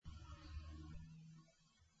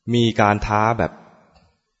มีการท้าแบบ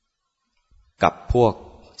กับพวก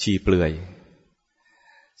ชีเปลือย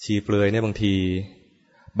เนี่ยบางที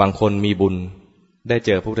บางคนมีบุญได้เจ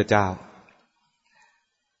อพระพุทธเจ้า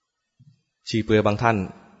ชีเปลือยบางท่าน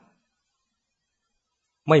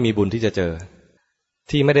ไม่มีบุญที่จะเจอ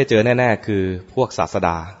ที่ไม่ได้เจอแน่ๆคือพวกศาสด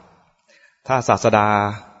าถ้าศาสดา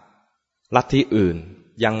ลัทธิอื่น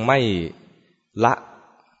ยังไม่ละ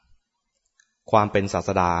ความเป็นศาส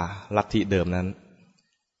ดาลัทธิเดิมนั้น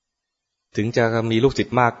ถึงจะมีลูกศิษ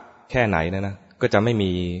ย์มากแค่ไหนนะก็จะไม่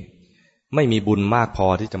มีบุญมากพอ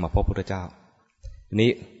ที่จะมาพบพระพุทธเจ้าที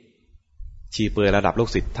นี้ชีเปลือยระดับลูก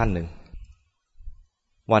ศิษย์ท่านหนึ่ง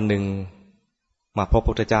วันหนึ่งมาพบพระ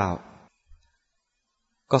พุทธเจ้า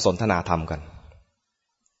ก็สนทนาธรรมกัน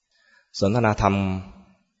สนทนาธรรม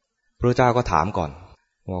พระพุทธเจ้าก็ถามก่อน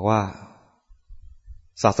บอกว่า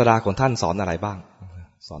ศาสดาของท่านสอนอะไรบ้าง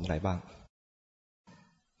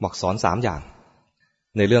บอกสอน3 อย่าง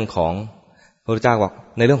ในเรื่องของพระพุทธเจ้าบอก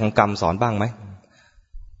ในเรื่องของกรรมสอนบ้างไหม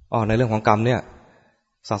ในเรื่องของกรรมเนี่ย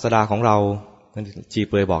ศาสดาของเราชี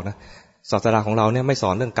เปลือยบอกนะศาสดาของเราเนี่ยไม่ส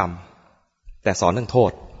อนเรื่องกรรมแต่สอนเรื่องโท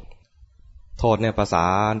ษเนี่ยภาษา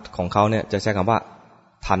ของเขาเนี่ยจะใช้คำว่า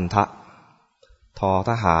ทันทะทอ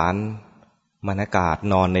ทหารมนากาศ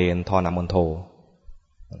นอนเนนทอนามนโท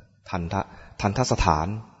ทันทสถาน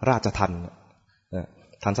ราชทัน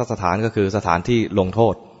ทันทสถานก็คือสถานที่ลงโท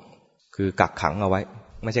ษคือกักขังเอาไว้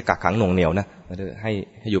ไม่ใช่กักขังหน่วงเหนี่ยวนะให้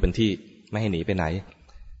อยู่เป็นที่ไม่ให้หนีไปไหน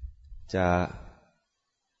จะ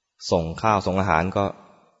ส่งข้าวส่งอาหารก็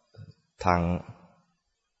ทาง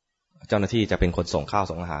เจ้าหน้าที่จะเป็นคนส่งข้าว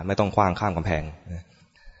ส่งอาหารไม่ต้องขว้างข้ามกำแพง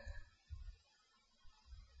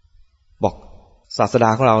บอกศาสดา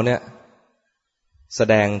ของเราเนี่ยแส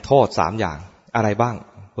ดงโทษ3 อย่างอะไรบ้าง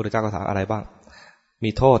พระพุทธเจ้าก็ถามอะไรบ้าง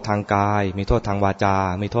มีโทษทางกายมีโทษทางวาจา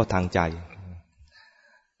มีโทษทางใจ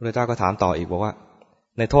พระพุทธเจ้าก็ถามต่ออีกบอกว่า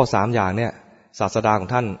ในโทษ3 อย่างเนี่ยศาสดาของ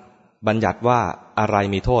ท่านบัญญัติว่าอะไร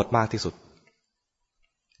มีโทษมากที่สุด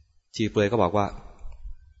ชีเปลือยก็บอกว่า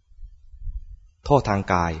โทษทาง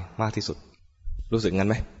กายมากที่สุดรู้สึกงั้น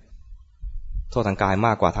ไหมโทษทางกายม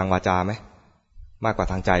ากกว่าทางวาจาไหมมากกว่า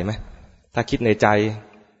ทางใจไหมถ้าคิดในใจ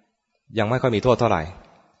ยังไม่ค่อยมีโทษเท่าไหร่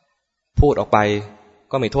พูดออกไป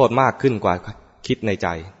ก็มีโทษมากขึ้นกว่าคิดในใจ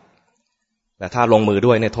แต่ถ้าลงมือ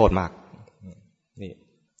ด้วยเนี่ยโทษมากนี่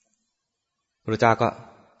พระเจ้าก็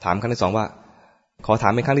ถามครั้งที่ 2ว่าขอถา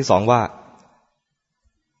มเป็นครั้งที่ 2ว่า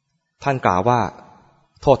ท่านกล่าวว่า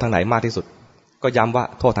โทษทางไหนมากที่สุดก็ย้ำว่า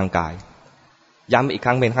โทษทางกายย้ำอีกค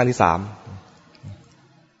รั้งเป็นครั้งที่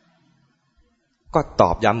 3ก็ต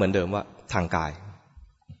อบย้ำเหมือนเดิมว่าทางกาย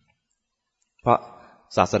เพราะ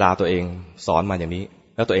ศาสดาตัวเองสอนมาอย่างนี้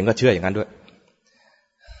แล้วตัวเองก็เชื่ออย่างนั้นด้วย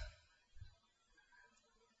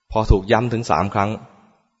พอถูกย้ำถึง3 ครั้ง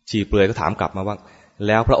ชีเปลือยก็ถามกลับมาว่าแ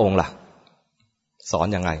ล้วพระองค์ล่ะสอน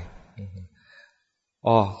ยังไง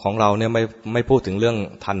ของเราเนี่ยไม่พูดถึงเรื่อง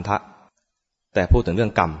ทันทะแต่พูดถึงเรื่อ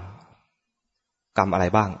งกรรมอะไร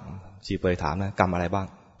บ้างชีเปลือยถามนะกรรมอะไรบ้าง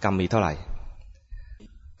กรรมมีเท่าไหร่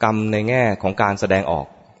กรรมในแง่ของการแสดงออก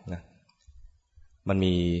นะมัน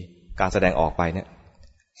มีการแสดงออกไปเนี่ย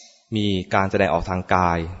มีการแสดงออกทางก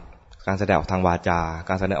ายการแสดงออกทางวาจา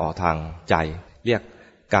การแสดงออกทางใจเรียก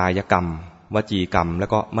กายกรรมวจีกรรมแล้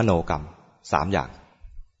วก็มโนกรรม3 อย่าง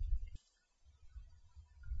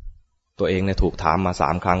ตัวเองเนี่ยถูกถามมา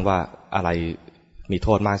3 ครั้งว่าอะไรมีโท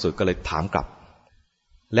ษมากสุดก็เลยถามกลับ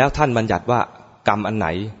แล้วท่านบัญญัติว่ากรรมอันไหน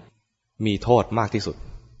มีโทษมากที่สุด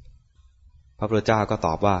พระพุทธเจ้าก็ต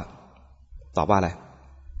อบว่าอะไร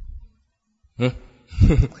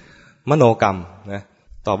มโนกรรมนะ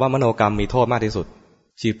ตอบว่ามโนกรรมมีโทษมากที่สุด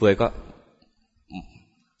ชีเปลือยก็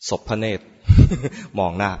สบพระเนตร มอ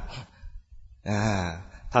งหน้า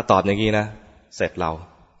ถ้าตอบอย่างนี้นะเสร็จเรา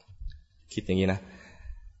คิดอย่างนี้นะ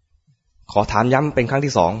ขอถามย้ำเป็นครั้ง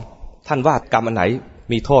ที่ 2ท่านว่ากรรมอันไหน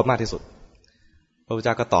มีโทษมากที่สุดพระพุทธเ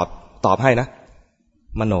จ้าก็ตอบให้นะ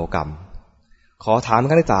มโนกรรมขอถาม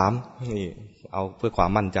ครั้งที่ 3นี่เอาเพื่อความ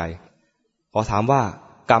มั่นใจขอถามว่า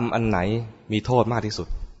กรรมอันไหนมีโทษมากที่สุด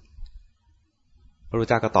พระพุทธ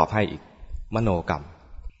เจ้าก็ตอบให้อีกมโนกรรม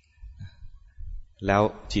แล้ว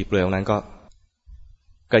ชีเปลือยนั้น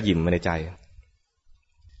ก็ยิ้มมาในใจ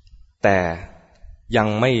แต่ยัง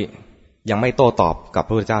ไม่โต้ตอบกับพ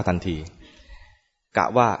ระพุทธเจ้าทันทีกะ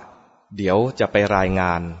ว่าเดี๋ยวจะไปรายง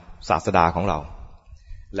านศาสดาของเรา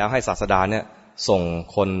แล้วให้ศาสดาเนี่ยส่ง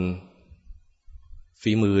คน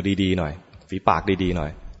ฝีมือดีๆหน่อยฝีปากดีๆหน่อ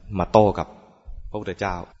ยมาโต้กับพระพุทธเ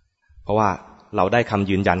จ้าเพราะว่าเราได้คำ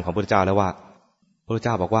ยืนยันของพระพุทธเจ้าแล้วว่าพระพุทธเ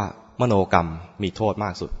จ้าบอกว่ามโนกรรมมีโทษม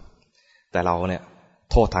ากสุดแต่เราเนี่ย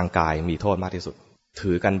โทษทางกายมีโทษมากที่สุด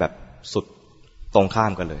ถือกันแบบสุดตรงข้า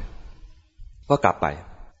มกันเลยก็กลับไป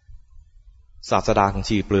ศาสดาของ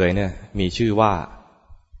ชีเปลือยเนี่ยมีชื่อว่า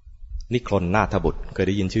นิครนนาถบุตรเคยไ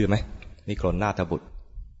ด้ยินชื่อไหมนิครนนาถบุตร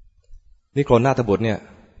นิครนนาถบุตรเนี่ย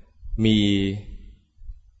มี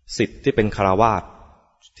ศิษย์ที่เป็นคฤหัสถ์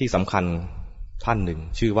ที่สำคัญท่านหนึ่ง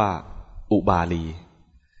ชื่อว่าอุบาลี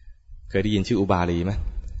เคยได้ยินชื่ออุบาลีไหม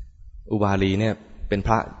อุบาลีเนี่ยเป็นพ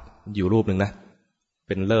ระอยู่รูปหนึ่งนะเ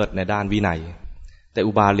ป็นเลิศในด้านวินัยแต่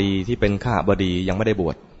อุบาลีที่เป็นข้าบดียังไม่ได้บ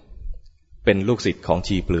วชเป็นลูกศิษย์ของ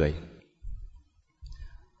ชีเปลือย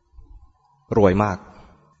รวยมาก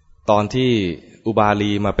ตอนที่อุบา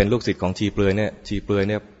ลีมาเป็นลูกศิษย์ของชีเปลือยเ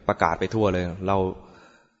นี่ยประกาศไปทั่วเลยเรา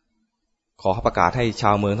ขอประกาศให้ช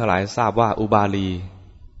าวเมืองทั้งหลายทราบว่าอุบาลี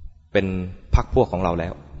เป็นพรรคพวกของเราแล้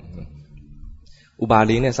วอุบา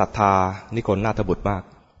ลีเนี่ยศรัทธานิครนนาถบุตรมาก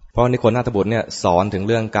เพราะนิครนนาถบุตรเนี่ยสอนถึง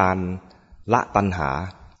เรื่องการละตัณหา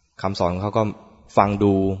คำสอนของเขาก็ฟัง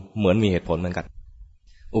ดูเหมือนมีเหตุผลเหมือนกัน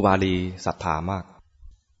อุบาลีศรัทธามาก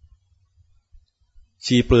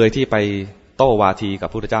ชีเปลือยที่ไปโต้วาทีกับ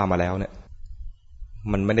พระพุทธเจ้ามาแล้วเนี่ย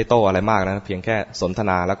มันไม่ได้โต้อะไรมากนะเพียงแค่สนท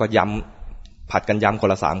นาแล้วก็ย้ำผัดกันย้ำคน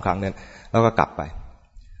ละ3 ครั้งเนี่ยแล้วก็กลับไ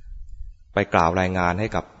ปกล่าวรายงานให้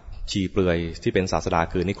กับชีเปลือยที่เป็นศาสดา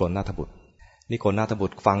คือนิครนนาถบุตรนิครนนาถบุ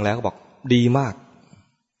ตรฟังแล้วก็บอกดีมาก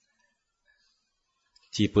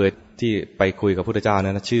ชีเปลือยที่ไปคุยกับพระพุทธเจ้า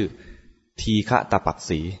นั้นชื่อทีฆะตปัส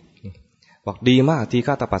สีบอกดีมากทีฆ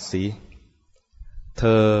ะตปัสสีเธ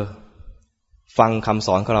อฟังคำส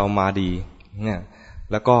อนของเรามาดีเนี่ย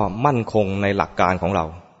แล้วก็มั่นคงในหลักการของเรา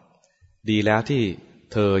ดีแล้วที่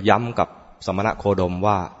เธอย้ำกับสมณโคดม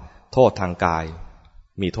ว่าโทษทางกาย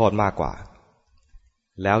มีโทษมากกว่า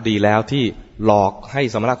แล้วดีแล้วที่หลอกให้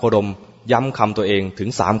สมณโคดมย้ำคำตัวเองถึง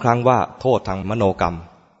3 ครั้งว่าโทษทางมโนกร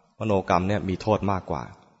รมเนี่ยมีโทษมากกว่า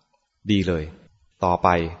ดีเลยต่อไป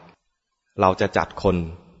เราจะจัดคน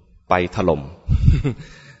ไปถล่ม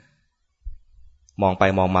มองไป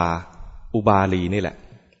มองมาอุบาลีนี่แหละ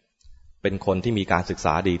เป็นคนที่มีการศึกษ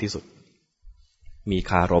าดีที่สุดมี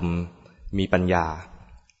คารมมีปัญญา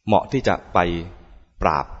เหมาะที่จะไปปร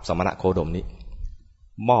าบสมณโคดมนี้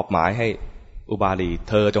มอบหมายให้อุบาลี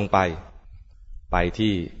เธอจงไป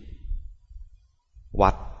ที่วั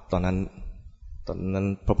ดตอนนั้น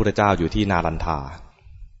พระพุทธเจ้าอยู่ที่นาลันทา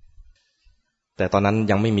แต่ตอนนั้น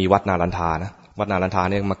ยังไม่มีวัดนาลันทานะวัดนาลันทา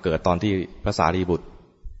เนี่ยมาเกิดตอนที่พระสารีบุตร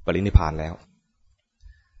ปรินิพพานแล้ว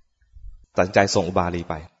ตัดสินใจส่งอุบาลี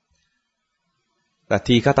ไปแต่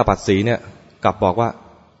ทีฆะตปัสสีเนี่ยกลับบอกว่า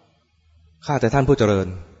ข้าแต่ท่านผู้เจริญ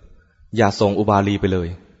อย่าส่งอุบาลีไปเลย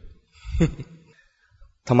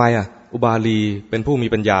ทำไมอุบาลีเป็นผู้มี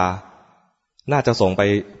ปัญญาน่าจะส่งไป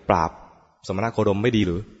ปราบสมณโคดมไม่ดีห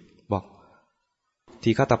รือบอกที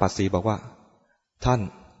ฆะตปัสสีบอกว่าท่าน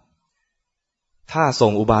ถ้าส่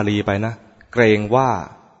งอุบาลีไปนะเกรงว่า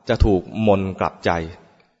จะถูกมนกลับใจ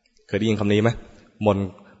เคยได้ยินคำนี้ไหม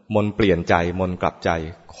มนเปลี่ยนใจมนกลับใจ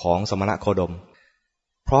ของสมณโคดม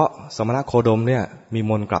เพราะสมณโคดมเนี่ยมี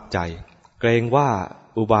มนกลับใจเกรงว่า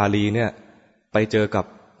อุบาลีเนี่ยไปเจอกับ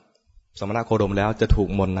สมณโคดมแล้วจะถูก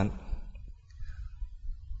มนนั้น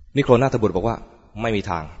นิครนนาถบุตรบอกว่าไม่มี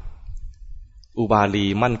ทางอุบาลี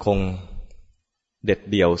มั่นคงเด็ด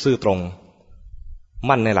เดี่ยวซื่อตรง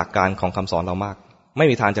มั่นในหลักการของคำสอนเรามากไม่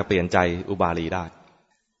มีทางจะเปลี่ยนใจอุบาลีได้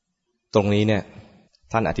ตรงนี้เนี่ย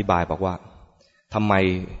ท่านอธิบายบอกว่าทำไม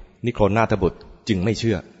นิครนนาถบุตรจึงไม่เ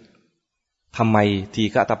ชื่อทำไมที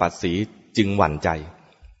ฆะตปัสสีจึงหวั่นใจ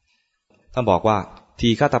ท่านบอกว่าที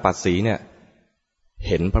ฆะตปัสสีเนี่ยเ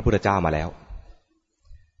ห็นพระพุทธเจ้ามาแล้ว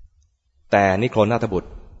แต่นิครนนาถบุตร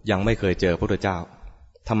ยังไม่เคยเจอพระพุทธเจ้า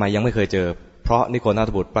ทำไมยังไม่เคยเจอเพราะนิครนนา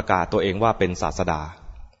ถบุตรประกาศตัวเองว่าเป็นศาสดา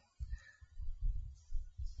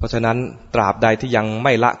เพราะฉะนั้นตราบใดที่ยังไ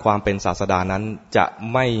ม่ละความเป็นศาสดานั้นจะ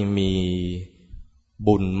ไม่มี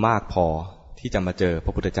บุญมากพอที่จะมาเจอพ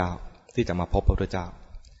ระพุทธเจ้าที่จะมาพบพระพุทธเจ้า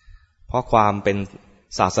เพราะความเป็น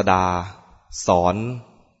ศาสดาสอน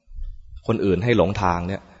คนอื่นให้หลงทาง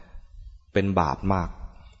เนี่ยเป็นบาปมาก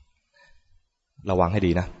ระวังให้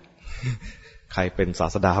ดีนะ ใครเป็นศา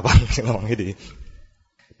สดาบ้างระวังให้ดี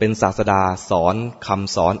เป็นศาสดาสอนค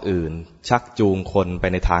ำสอนอื่นชักจูงคนไป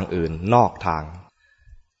ในทางอื่นนอกทาง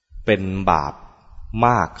เป็นบาปม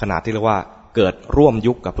ากขนาดที่เรียกว่าเกิดร่วม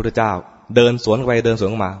ยุคกับพระพุทธเจ้าเดินสวนไปเดินสวน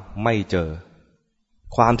มาไม่เจอ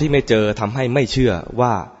ความที่ไม่เจอทำให้ไม่เชื่อว่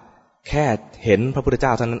าแค่เห็นพระพุทธเจ้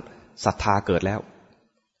าเท่านั้นศรัทธาเกิดแล้ว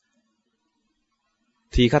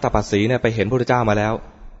ทีฆะตปัสสีเนี่ยไปเห็นพระพุทธเจ้ามาแล้ว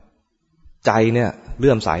ใจเนี่ยเ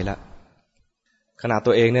ลื่อมใสแล้วขนาด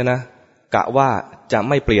ตัวเองเนี่ยนะกะว่าจะ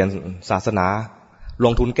ไม่เปลี่ยนศาสนาล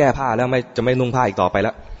งทุนแก้ผ้าแล้วจะไม่นุ่งผ้าอีกต่อไปแ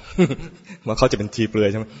ล้ว มันเขาจะเป็นชีเปลือย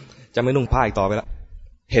ใช่ไหมจะไม่นุ่งผ้าอีกต่อไปแล้ว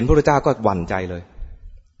เห็นพระพุทธเจ้าก็หวั่นใจเลย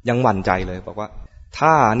ยังหวั่นใจเลยบอกว่าถ้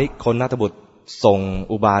านิครนนาถบุตร ส่ง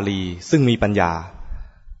อุบาลีซึ่งมีปัญญา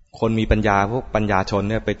คนมีปัญญาพวกปัญญาชน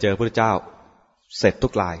เนี่ยไปเจอพระพุทธเจ้าเสร็จทุ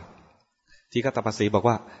กรายที่กัตตปัสสีบอก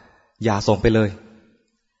ว่าอย่าส่งไปเลย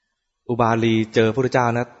อุบาลีเจอพระพุทธเจ้า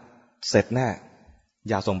นะเสร็จแน่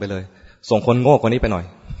อย่าส่งไปเลยส่งคนโง่กว่านี้ไปหน่อย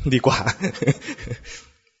ดีกว่า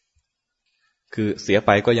คือเสียไป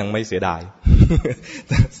ก็ยังไม่เสียดาย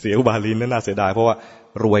เสียอุบาลีนั่นน่าเสียดายเพราะว่า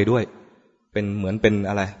รวยด้วยเป็นเหมือนเป็น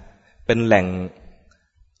อะไรเป็นแห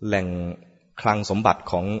ล่งคลังสมบัติ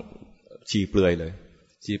ของชีเปลือยเลย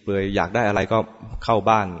ชีเปลือยอยากได้อะไรก็เข้า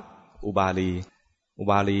บ้านอุบา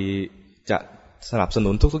ลีจะสนับสนุ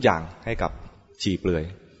นทุกๆอย่างให้กับชีเปลือย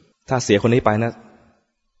ถ้าเสียคนนี้ไปนะ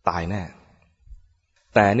ตายแน่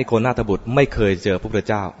แต่นิโคนาถบุตรไม่เคยเจอพระพุทธ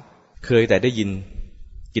เจ้าเคยแต่ได้ยิน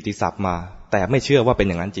กิตติศัพท์มาแต่ไม่เชื่อว่าเป็น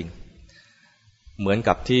อย่างนั้นจริงเหมือน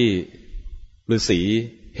กับที่ฤาษี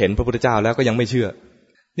เห็นพระพุทธเจ้าแล้วก็ยังไม่เชื่อ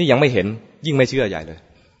นี่ยังไม่เห็นยิ่งไม่เชื่อใหญ่เลย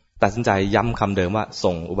ตัดสินใจย้ำคำเดิมว่า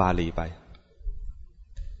ส่งอุบาลีไป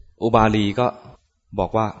อุบาลีก็บอ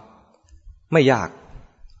กว่าไม่ยาก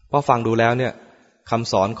เพราะฟังดูแล้วเนี่ยค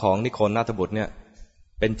ำสอนของนิโคนาถบุตรเนี่ย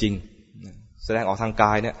เป็นจริงแสดงออกทางก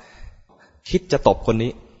ายเนี่ยคิดจะตบคน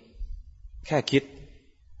นี้แค่คิด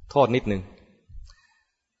โทษนิดนึง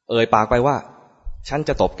เอ่ยปากไปว่าฉันจ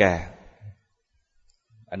ะตบแก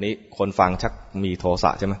อันนี้คนฟังชักมีโทส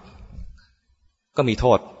ะใช่ไหมก็มีโท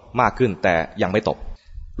ษมากขึ้นแต่ยังไม่ตบ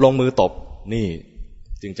ลงมือตบนี่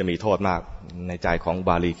จึงจะมีโทษมากในใจของบ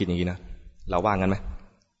าลีคิดอย่างนี้นะเราว่างั้นไหม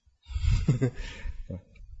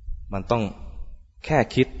มันต้องแค่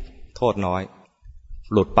คิดโทษน้อย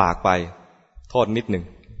หลุดปากไปโทษนิดหนึ่ง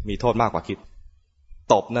มีโทษมากกว่าคิด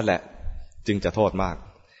ตบนั่นแหละจึงจะโทษมาก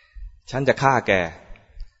ฉันจะฆ่าแก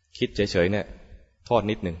คิดเฉยๆเนี่ยโทษ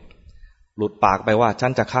นิดหนึ่งหลุดปากไปว่าฉั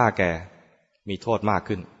นจะฆ่าแกมีโทษมาก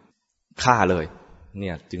ขึ้นฆ่าเลยเนี่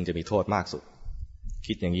ยจึงจะมีโทษมากสุด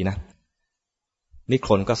คิดอย่างนี้นะนิค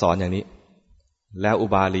รนก็สอนอย่างนี้แล้วอุ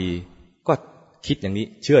บาลีก็คิดอย่างนี้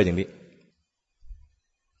เชื่ออย่างนี้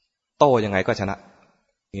โต้ยังไงก็ชนะ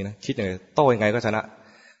นี่นะคิดยังไงโต้ยังไงก็ชนะ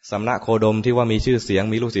สำนักโคดมที่ว่ามีชื่อเสียง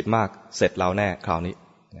มีลูกศิษย์มากเสร็จเราแน่คราวนี้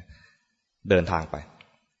เดินทางไป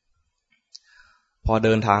พอเ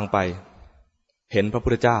ดินทางไปเห็นพระพุ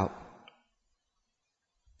ทธเจ้า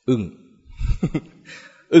อึ้ง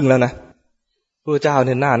อึ้งแล้วนะพระพุทธเจ้าเ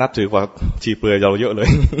นี่ยน่านับถือกว่าชีเปลือยเราเยอะเลย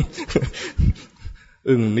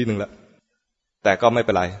อึ้งนิดนึงแล้วแต่ก็ไม่เ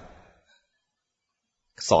ป็นไร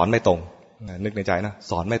สอนไม่ตรงนึกในใจนะ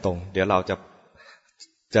สอนไม่ตรงเดี๋ยวเรา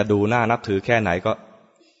จะดูน่านับถือแค่ไหนก็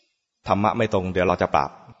ธรรมะไม่ตรงเดี๋ยวเราจะปราบ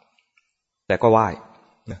แต่ก็ไหว้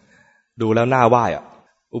ดูแล้วน่าไหว้อ่ะ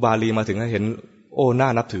อุบาลีมาถึงเห็นโอ้น่า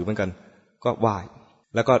นับถือเหมือนกันก็ไหว้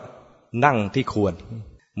แล้วก็นั่งที่ควร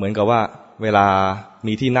เหมือนกับว่าเวลา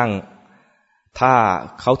มีที่นั่งถ้า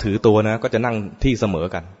เขาถือตัวนะก็จะนั่งที่เสมอ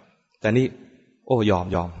กันแต่นี่โอ้ยอ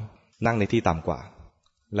มนั่งในที่ต่ำกว่า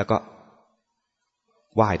แล้วก็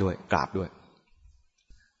ไหว้ด้วยกราบด้วย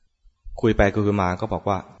คุยไปคุยมาก็บอก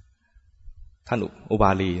ว่าท่านอุบ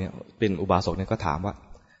าลีเนี่ยเป็นอุบาสกเนี่ยก็ถามว่า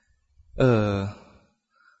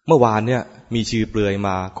เมื่อวานเนี่ยมีชีเปลือยม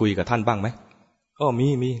าคุยกับท่านบ้างไหมก็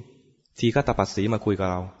มีทีฆตปัสสีมาคุยกับ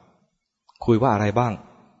เราคุยว่าอะไรบ้าง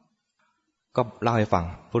ก็เล่าให้ฟัง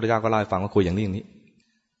พระพุทธเจ้าก็เล่าให้ฟังว่าคุยอย่างนี้อย่างนี้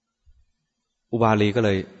อุบาลีก็เล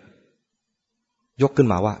ยยกขึ้น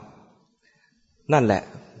มาว่านั่นแหละ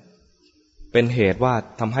เป็นเหตุว่า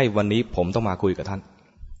ทำให้วันนี้ผมต้องมาคุยกับท่าน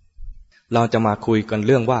เราจะมาคุยกันเ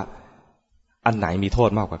รื่องว่าอันไหนมีโทษ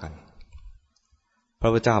มากกว่ากันพระ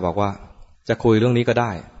พุทธเจ้าบอกว่าจะคุยเรื่องนี้ก็ไ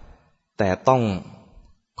ด้แต่ต้อง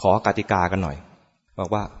ขอกติกากันหน่อยบอก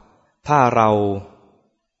ว่าถ้าเรา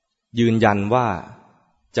ยืนยันว่า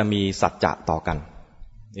จะมีสัจจะต่อกัน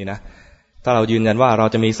นี่นะถ้าเรายืนยันว่าเรา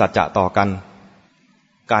จะมีสัจจะต่อกัน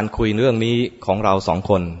การคุยเรื่องนี้ของเราสอง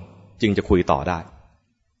คนจึงจะคุยต่อได้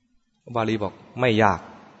บาลีบอกไม่ยาก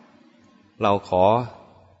เราข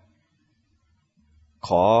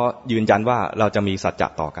อยืนยันว่าเราจะมีสัจจะ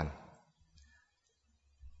ต่อกัน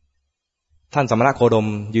ท่านสมณโคดม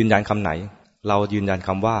ยืนยันคำไหนเรายืนยันค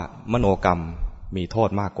ำว่ามโนกรรมมีโทษ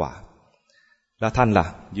มากกว่าแล้วท่านล่ะ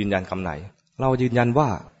ยืนยันคำไหนเรายืนยันว่า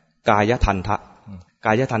กายทัน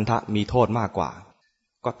ทะมีโทษมากกว่า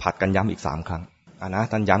ก็ผัดกันย้ำอีก3 ครั้งนะ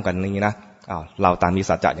ท่านย้ำกันอย่างนี้นะเราต่างมี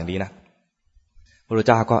สัจจะอย่างนี้นะพระพุทธเ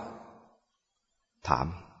จ้าก็ถาม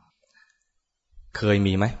เคย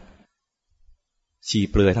มีไหมชี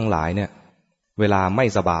เปลือยทั้งหลายเนี่ยเวลาไม่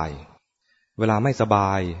สบา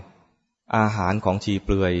ยอาหารของชีเป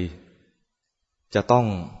ลือยจะต้อง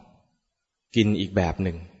กินอีกแบบห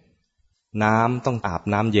นึ่งน้ำต้องอาบ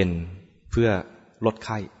น้ำเย็นเพื่อลดไ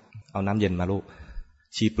ข้เอาน้ำเย็นมาลูบ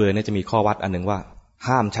ชีเปลือยเนี่ยจะมีข้อวัดอันหนึ่งว่า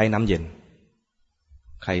ห้ามใช้น้ำเย็น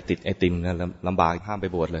ใครติดไอติมนะลำบากห้ามไป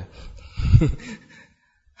บวชเลย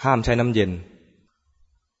ห้ามใช้น้ำเย็น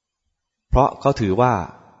เพราะเขาถือว่า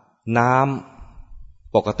น้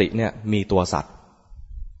ำปกติเนี่ยมีตัวสัตว์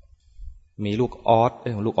มีลูกออส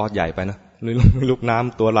ลูกออสใหญ่ไปนะลูกน้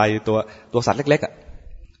ำตัวไรตัวสัตว์เล็กๆอ่ะ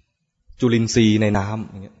จุลินทรีย์ในน้ำ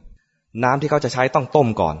อย่างเงี้ยน้ำที่เขาจะใช้ต้องต้ม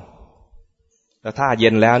ก่อนแต่ถ้าเย็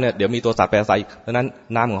นแล้วเนี่ยเดี๋ยวมีตัวสัตว์ไปอาศัยเพราะนั้น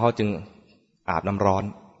น้ำของเขาจึงอาบน้ำร้อน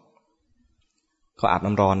เขาอาบ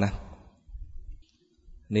น้ำร้อนนะ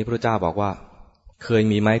นี่พระเจ้าบอกว่าเคย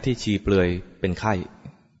มีไหมที่ชีเปลือยเป็นไข้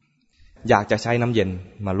อยากจะใช้น้ำเย็น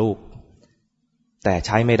มาลูบแต่ใ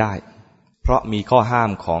ช้ไม่ได้เพราะมีข้อห้าม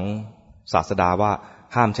ของศาสดาว่า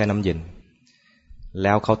ห้ามใช้น้ำเย็นแ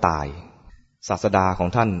ล้วเขาตายศาสดาของ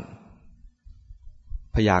ท่าน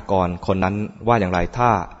พยากรณ์คนนั้นว่าอย่างไรถ้า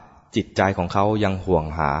จิตใจของเขายังห่วง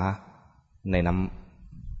หาใน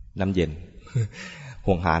น้ำเย็น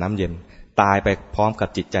ห่วงหาน้ำเย็นตายไปพร้อมกับ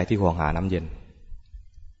จิตใจที่ห่วงหาน้ำเย็น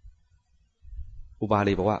อุบา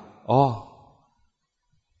ลีบอกว่าอ๋อ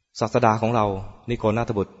ศาสดาของเรานิโคลนา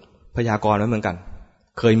ถบุตรพยากรณ์ไว้เหมือนกัน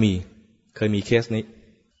เคยมีเคสนี้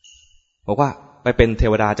บอกว่าไปเป็นเท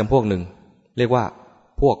วดาจำพวกหนึ่งเรียกว่า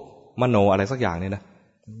พวกมโนอะไรสักอย่างเนี่ยนะ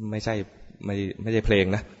ไม่ใช่เพลง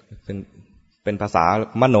นะเป็นภาษา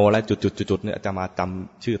มโนและจุดๆเนี่ยจะมาจ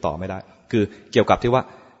ำชื่อต่อไม่ได้คือเกี่ยวกับที่ว่า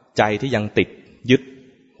ใจที่ยังติดยึด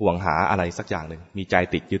ห่วงหาอะไรสักอย่างหนึ่งมีใจ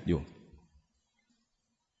ติดยึดอยู่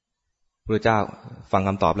พระเจ้าฟังค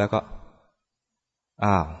ำตอบแล้วก็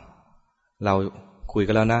เราคุย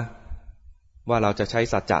กันแล้วนะว่าเราจะใช้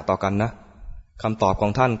สัจจะต่อกันนะคำตอบขอ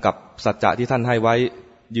งท่านกับสัจจะที่ท่านให้ไว้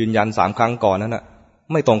ยืนยัน3 ครั้งก่อนนั้นนะ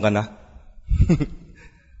ไม่ตรงกันนะ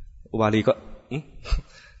อุบาลีก็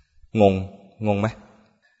งงไหม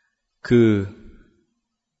คือ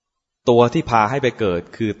ตัวที่พาให้ไปเกิด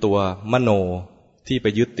คือตัวมโนที่ไป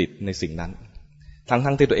ยึดติดในสิ่งนั้น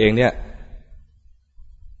ทั้งที่ตัวเองเนี่ย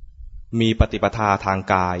มีปฏิปทาทาง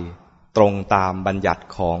กายตรงตามบัญญัติ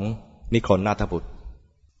ของนิโคลนาถบุตร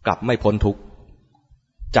กลับไม่พ้นทุกข์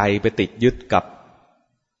ใจไปติดยึดกับ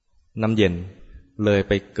น้ำเย็นเลยไ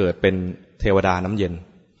ปเกิดเป็นเทวดาน้ำเย็น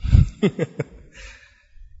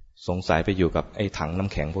สงสัยไปอยู่กับไอ้ถังน้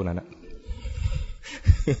ำแข็งพวกนั้นนะ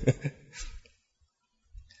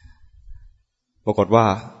ปรากฏว่า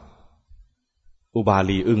อุบา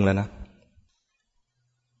ลีอึ้งแล้วนะ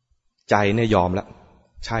ใจเนี่ยยอมแล้ว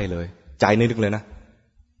ใช่เลยใจนึกเลยนะ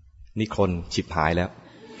นิโคลฉิบหายแล้ว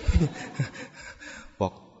บอ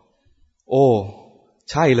กโอ้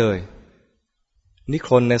ใช่เลยนิโค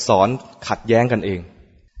ลเนี่ยสอนขัดแย้งกันเอง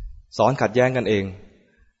ส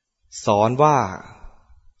อนว่า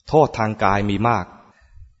โทษทางกายมีมาก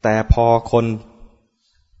แต่พอคน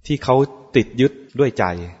ที่เขาติดยึดด้วย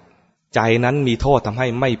ใจนั้นมีโทษทำให้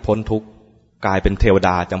ไม่พ้นทุกข์กลายเป็นเทวด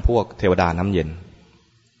าจำพวกเทวดาน้ำเย็น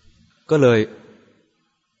ก็เลย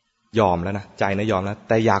ยอมแล้วนะใจนะยอมแล้วแ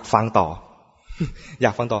ต่อยากฟังต่อ อย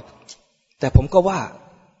ากฟังต่อแต่ผมก็ว่า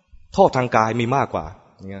โทษทางกายมีมากกว่า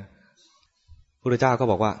อย่างเงี้ยพระพุทธเจ้าก็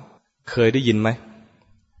บอกว่าเคยได้ยินไหม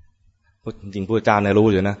จริงพระพุทธเจ้าเนี่ยรู้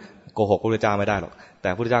อยู่นะโกหกพระพุทธเจ้าไม่ได้หรอกแต่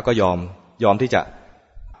พระพุทธเจ้าก็ยอมที่จะ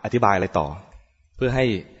อธิบายอะไรต่อเพื่อให้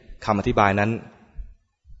คำอธิบายนั้น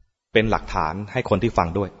เป็นหลักฐานให้คนที่ฟัง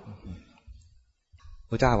ด้วย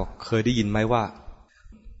พระเจ้าบอกเคยได้ยินไหมว่า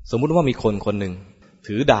สมมุติว่ามีคนหนึ่ง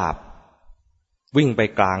ถือดาบวิ่งไป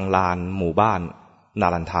กลางลานหมู่บ้านนา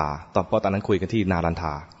รันทาเพราะตอนนั้นคุยกันที่นารันท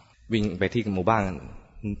าวิ่งไปที่หมู่บ้าน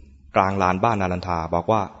กลางลานบ้านนารันทาบอก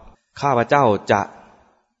ว่าข้าพเจ้าจะ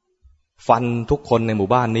ฟันทุกคนในหมู่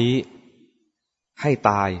บ้านนี้ให้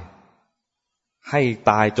ต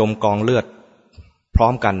ายจมกองเลือดพร้อ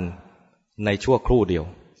มกันในชั่วครู่เดียว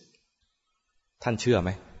ท่านเชื่อไหม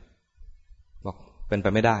บอกเป็นไป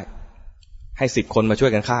ไม่ได้ให้10 คนมาช่ว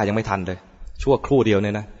ยกันฆ่ายังไม่ทันเลยชั่วครู่เดียวเ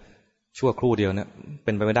นี่ยนะชั่วครู่เดียวเนี่ยเ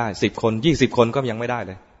ป็นไปไม่ได้10 คน20 คนก็ยังไม่ได้เ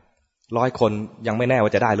ลย100 คนยังไม่แน่ว่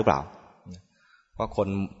าจะได้หรือเปล่าเพราะค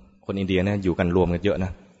นอินเดียเนี่ยอยู่กันรวมกันเยอะน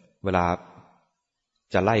ะเวลา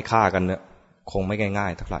จะไล่ฆ่ากันเนี่ยคงไม่ง่า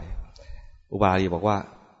ยๆเท่าไหร่อุบาลีบอกว่า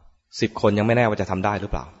10 คนยังไม่แน่ว่าจะทำได้หรือ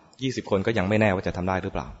เปล่า20 คนก็ยังไม่แน่ว่าจะทำได้หรื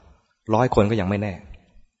อเปล่า100 คนก็ยังไม่แน่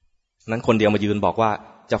นั้นคนเดียวมายืนบอกว่า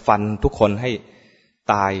จะฟันทุกคนให้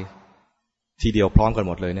ตายทีเดียวพร้อมกันห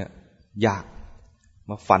มดเลยเนี่ยยาก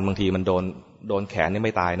มาฟันบางทีมันโดนแขนนี่ไ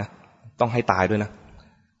ม่ตายนะต้องให้ตายด้วยนะ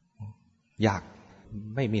ยาก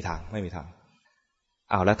ไม่มีทาง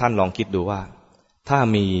แล้วท่านลองคิดดูว่าถ้า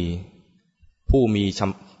มีผู้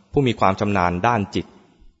มีความชำนาญด้าน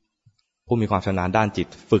จิต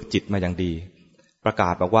ฝึกจิตมาอย่างดีประกา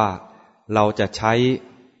ศบอกว่าเราจะใช้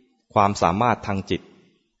ความสามารถทางจิต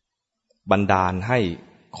บันดาลให้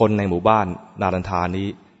คนในหมู่บ้านนารันทานี้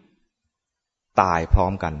ตายพร้อ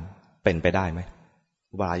มกันเป็นไปได้ไหม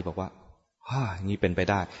ครูบาอาจารย์บอกว่าอย่างนี้เป็นไป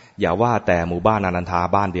ได้อย่าว่าแต่หมู่บ้านอนันทา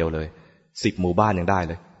บ้านเดียวเลย10 หมู่บ้านยังได้เ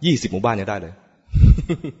ลย20 หมู่บ้านยังได้เลย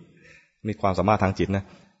มีความสามารถทางจิตนะ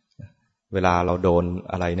เวลาเราโดน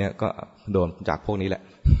อะไรเนี่ยก็โดนจากพวกนี้แหละ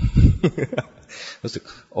รู้สึก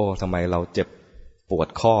โอ้ทำไมเราเจ็บปวด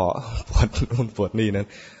ข้อปวดนู่นปวดนี่นั้น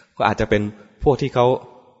ก็อาจจะเป็นพวกที่เขา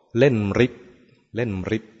เล่นฤทธิ์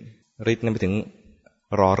นั่นไปถึง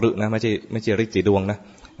รอรึนะไม่ใช่ฤทธิ์สีดวงนะ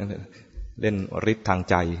เล่นฤทธิ์ทาง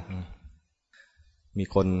ใจมี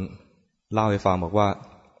คนเล่าให้ฟังบอกว่า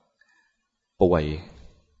ป่วย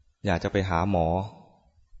อยากจะไปหาหม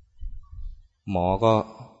อก็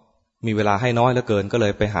มีเวลาให้น้อยเหลือเกินก็เล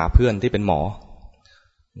ยไปหาเพื่อนที่เป็นหมอ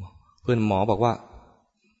เพื่อนหมอบอกว่า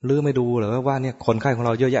ลืมไม่ดูเหรอว่าเนี่ยคนไข้ของเร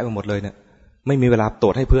าเยอะแยะไปหมดเลยเนี่ยไม่มีเวลาตร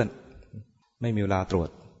วจให้เพื่อนไม่มีเวลาตรวจ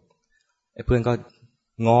ไอ้เพื่อนก็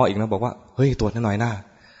งออีกนะบอกว่าเฮ้ยตรวจหน่อยหน้า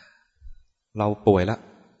เราป่วยแล้ว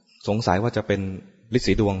สงสัยว่าจะเป็นฤทธิ์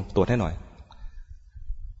สีดวงตรวจให้หน่อย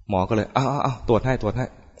หมอก็เลยเอาตรวจให้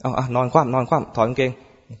เอานอนคว่ำถอดกางเกง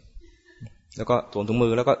แล้วก็สวมถุงมื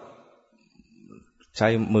อแล้วก็ใช้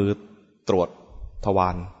มือตรวจทวา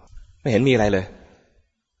รไม่เห็นมีอะไรเลย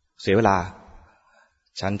เสียเวลา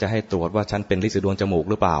ฉันจะให้ตรวจว่าฉันเป็นฤทธิ์สีดวงจมูก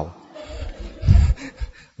หรือเปล่า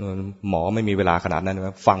หมอไม่มีเวลาขนาดนั้นน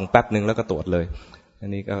ะฟังแป๊บนึงแล้วก็ตรวจเลยอั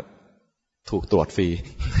นนี้ก็ถูกตรวจฟรี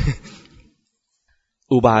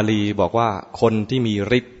อุบาลีบอกว่าคนที่มี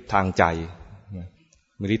ฤทธิ์ทางใจ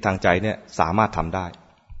มีฤทธิ์ทางใจเนี่ยสามารถทำได้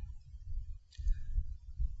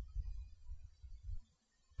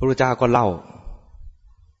พระพุทธเจ้าก็เล่า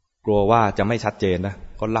กลัวว่าจะไม่ชัดเจนนะ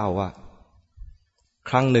ก็เล่าว่า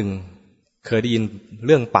ครั้งหนึ่งเคยได้ยินเ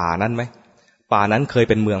รื่องป่านั้นไหมป่านั้นเคย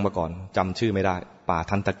เป็นเมืองมาก่อนจำชื่อไม่ได้ป่า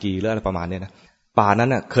ทันตะกีหรืออะไรประมาณนี้นะป่านั้น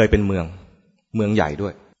น่ะเคยเป็นเมืองใหญ่ด้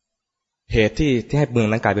วยเหตุที่ให้เมือง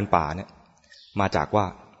นั้นกลายเป็นป่าเนี่ยมาจากว่า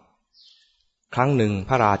ครั้งหนึ่งพ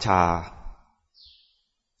ระราชา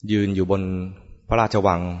ยืนอยู่บนพระราช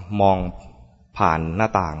วังมองผ่านหน้า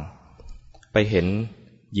ต่างไปเห็น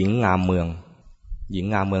หญิงงามเมือง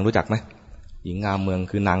รู้จักไหมหญิงงามเมือง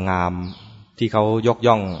คือนางงามที่เขายก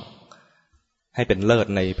ย่องให้เป็นเลิศ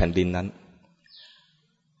ในแผ่นดินนั้น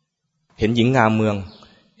เห็นหญิงงามเมือ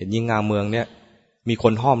งเนี่ยมีค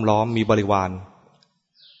นห้อมล้อมมีบริวาร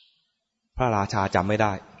พระราชาจำไม่ไ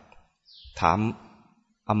ด้ถาม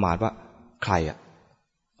อำมาตย์ว่าใครอ่ะ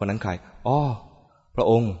คนนั้นใครพระ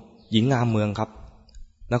องค์หญิงงามเมืองครับ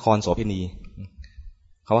นครโสเภณี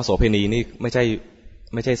คำว่าโสเภณีนี่ไม่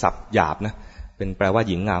ใช่ศัพท์หยาบนะเป็นแปลว่า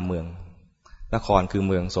หญิงงามเมืองนครคือ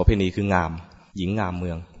เมืองโสเภณีคืองามหญิงงามเมื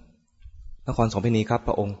องนครโสเภณีครับพ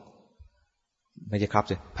ระองค์ไม่ใช่ครับ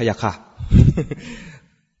สิพะยะค่ะ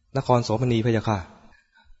นครโสเภณีพะยะค่ะ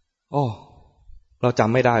เราจ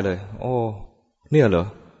ำไม่ได้เลยเนี่ยเหรอ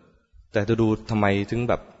แต่จะดูทำไมถึง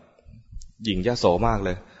แบบหญิงยโสมากเล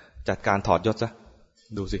ยจัดการถอดยศซะ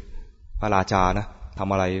ดูสิพระราชานะท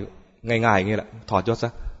ำอะไรง่ายๆอย่างนี้แหละถอดยศซ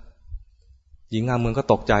ะหญิงงามเมืองก็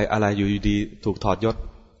ตกใจอะไรอยู่ดีๆถูกถอดยศ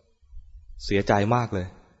เสียใจมากเลย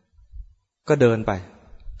ก็เดินไป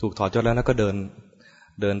ถูกถอดยศแล้วนะก็เ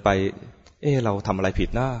ดินไปเราทำอะไรผิด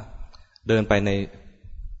นะเดินไปใน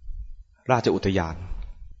ราชอุทยาน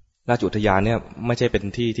เนี่ยไม่ใช่เป็น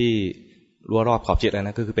ที่รั้วรอบขอบชิดแล้วน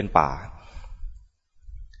ะก็คือเป็นป่า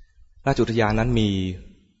ราชอุทยานนั้นมี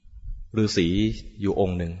ฤาษีอยู่อง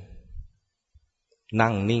ค์หนึ่ง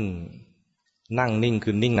นั่งนิ่งคื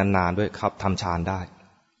อนิ่งนานๆด้วยครับทำฌานได้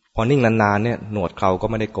พอนิ่งนานๆเนี่ยหนวดเคราก็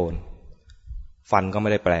ไม่ได้โกนฟันก็ไม่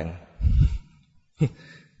ได้แปลง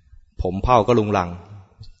ผมเผ้าก็รุงรัง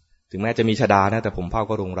ถึงแม้จะมีชฎานะแต่ผมเผ้า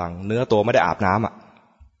ก็รุงรังเนื้อตัวไม่ได้อาบน้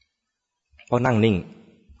ำเพราะนั่งนิ่ง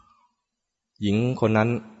หญิงคนนั้น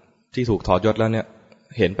ที่ถูกถอดยศแล้วเนี่ย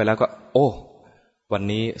เห็นไปแล้วก็วัน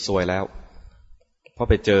นี้ซวยแล้วเพราะ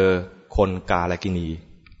ไปเจอคนกาลกิณี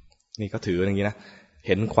นี่ก็ถืออย่างนี้นะเ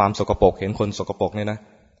ห็นความสกปรกเห็นคนสกปรกเนี่ยนะ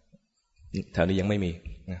แถวนี้ยังไม่มี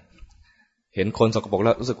เห็นคนสกปรกแ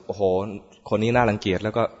ล้วรู้สึกคนนี้น่ารังเกียจแล้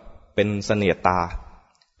วก็เป็นเสนียดตา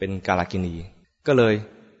เป็นกาลกิณีก็เลย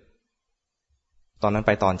ตอนนั้นไ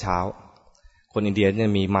ปตอนเช้าคนอินเดียเนี่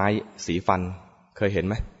ยมีไม้สีฟันเคยเห็น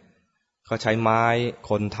ไหมเขาใช้ไม้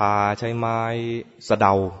คนทาใช้ไม้สะเด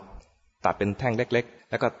าตัดเป็นแท่งเล็กๆ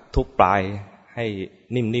แล้วก็ทุบปลายให้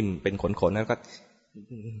นิ่มๆเป็นขนๆแล้วก็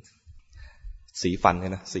สีฟันเนี่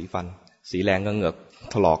ยนะสีแรงก็เหงือก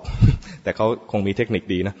ถลอก แต่เขาคงมีเทคนิค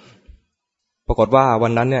ดีนะปรากฏว่าวั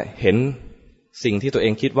นนั้นเนี่ยเห็นสิ่งที่ตัวเอ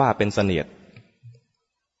งคิดว่าเป็นเสนียด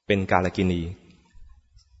เป็นกาลกิณี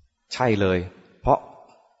ใช่เลยเพราะ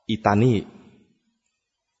อิตานี่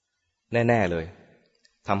แน่ๆเลย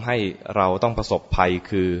ทำให้เราต้องประสบภัย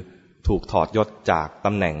คือถูกถอดยศจากต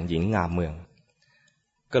ำแหน่งหญิงงามเมือง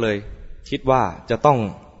ก็เลยคิดว่าจะต้อง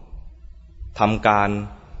ทำการ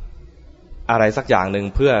อะไรสักอย่างหนึ่ง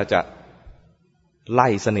เพื่อจะไล่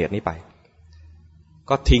เสนียดนี้ไป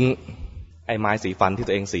ก็ทิ้งไอ้ไม้สีฟันที่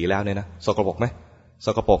ตัวเองสีแล้วเนี่ยนะสกปรกไหมส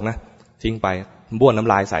กปรกนะทิ้งไปบ้วนน้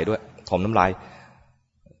ำลายใส่ด้วยถมน้ำลาย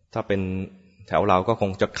ถ้าเป็นแถวเราก็ค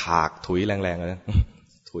งจะขากถุยแรงๆเลย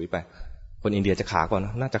ถุยไปคนอินเดียจะขากก่อนน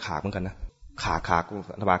ะน่าจะขากเหมือนกันนะขาก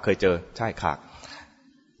อาตมาเคยเจอใช่ขาก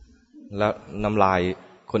แล้วน้ำลาย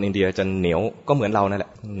คนอินเดียจะเหนียวก็เหมือนเรานั่นแหล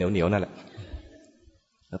ะเหนียวนั่นแหละ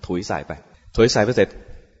แล้วถุยใส่ไปถุยใส่ไปเสร็จ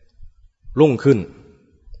รุ่งขึ้น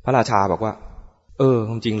พระราชาบอกว่า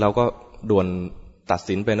จริงเราก็ด่วนตัด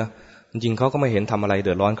สินไปนะจริงเขาก็ไม่เห็นทำอะไรเ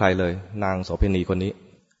ดือดร้อนใครเลยนางโสเภณีคนนี้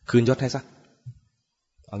คืนยศให้ซะ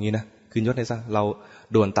เอางี้นะคืนยศให้ซะเรา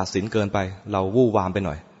ด่วนตัดสินเกินไปเราวู่วามไปห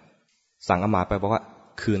น่อยสั่งอมาตย์ไปบอกว่า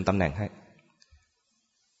คืนตำแหน่งให้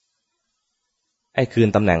ไอ้คืน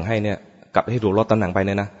ตำแหน่งให้เนี่ยกับให้ถูกลดตำแหน่งไปเ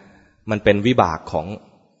นี่ยนะมันเป็นวิบากของ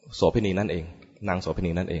โสเภณีนั่นเองนางโสเภ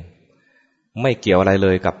ณีนั่นเองไม่เกี่ยวอะไรเล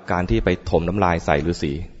ยกับการที่ไปถมน้ำลายใส่ฤา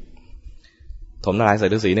ษีถมน้ำลายใส่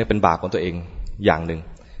ฤาษีเนี่ยเป็นบาปของตัวเองอย่างหนึ่ง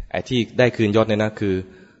ไอ้ที่ได้คืนยศเนี่ยนะคือ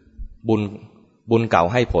บุญเก่า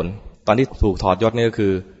ให้ผลตอนที่ถูกถอดยศเนี่ยก็คื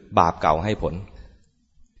อบาปเก่าให้ผล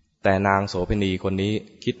แต่นางโสเภณีคนนี้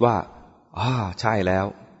คิดว่าใช่แล้ว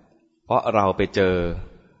เพราะเราไปเจ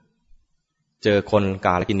อคนก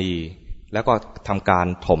าลกิณีแล้วก็ทำการ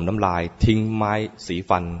ถมน้ำลายทิ้งไม้สี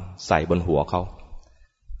ฟันใส่บนหัวเขา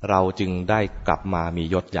เราจึงได้กลับมามี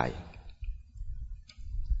ยศใหญ่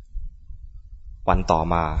วันต่อ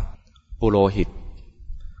มาปุโรหิ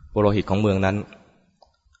ตของเมืองนั้น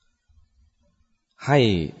ให้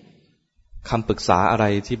คำปรึกษาอะไร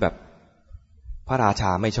ที่แบบพระราช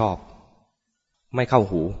าไม่ชอบไม่เข้า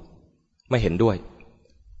หูไม่เห็นด้วย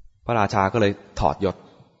พระราชาก็เลยถอดยศ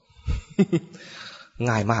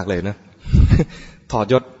ง่ายมากเลยนะ ถอด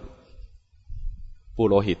ยศปุ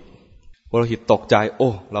โรหิตตกใจ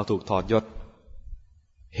เราถูกถอดยศ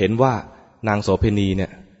เห็นว่านางโสเภณีเนี่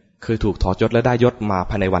ยเคยถูกถอดยศและได้ยศมา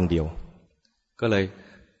ภายในวันเดียวก็เลย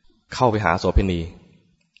เข้าไปหาโสเภณี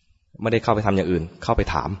ไม่ได้เข้าไปทำอย่างอื่นเข้าไป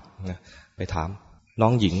ถามไปถามน้อ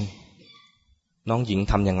งหญิง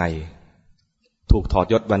ทำยังไงถูกถอด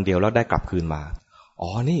ยศวันเดียวแล้วได้กลับคืนมา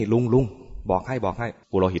นี่ลุงบอกให้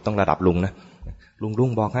ปุโรหิตต้องระดับลุงนะลุง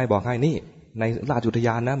บอกให้นี่ในราชอุทย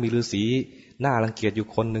านนะมีฤาษีน่ารังเกียจอยู่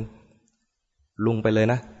คนหนึ่งลุงไปเลย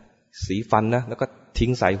นะสีฟันนะแล้วก็ทิ้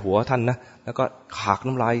งใส่หัวท่านนะแล้วก็ขาก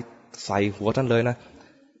น้ำลายใส่หัวท่านเลยนะ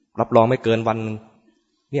รับรองไม่เกินวันนึง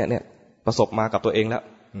เนี่ยประสบมากับตัวเองแล้ว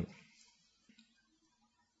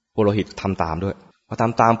ปุโรหิตทำตามด้วยพอท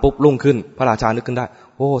ำตามปุ๊บรุ่งขึ้นพระราชานึกขึ้นได้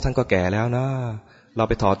ท่านก็แก่แล้วนะเรา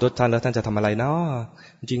ไปถอดยศท่านแล้วท่านจะทำอะไรเนาะ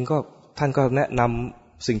จริงก็ท่านก็แนะน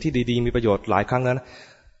ำสิ่งที่ดีๆมีประโยชน์หลายครั้งแล้วนะ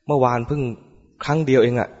เมื่อวานเพิ่งครั้งเดียวเอ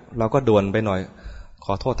งเราก็ด่วนไปหน่อยข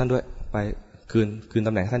อโทษท่านด้วยไปคืนต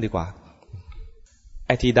ำแหน่งท่านดีกว่าไ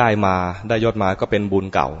อ้ที่ได้ยศมาก็เป็นบุญ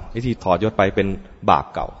เก่าไอ้ที่ถอดยศไปเป็นบาป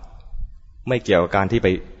เก่าไม่เกี่ยวกับการที่ไป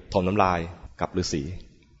ถมน้ำลายกับฤาษี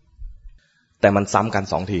แต่มันซ้ำกัน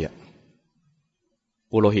2 ที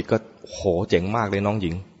ปุโรหิตก็เจ๋งมากเลยน้องห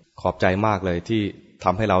ญิงขอบใจมากเลยที่ท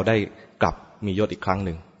ำให้เราได้กลับมียศอีกครั้งห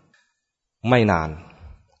นึ่งไม่นาน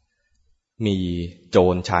มีโจ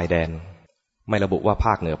รชายแดนไม่ระบุว่าภ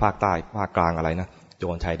าคเหนือภาคใต้ภาคกลางอะไรนะโจ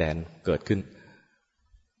รชายแดนเกิดขึ้น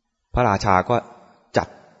พระราชาก็จัด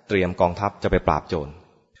เตรียมกองทัพจะไปปราบโจร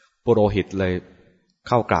ปุโรหิตเลยเ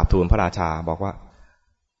ข้ากราบทูลพระราชาบอกว่า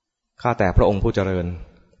ข้าแต่พระองค์ผู้เจริญ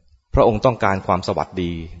พระองค์ต้องการความสวัส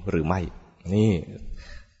ดีหรือไม่นี่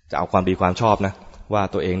จะเอาความดีความชอบนะว่า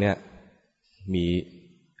ตัวเองเนี่ยมี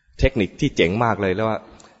เทคนิคที่เจ๋งมากเลยแล้วว่า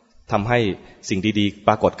ทำให้สิ่งดีๆป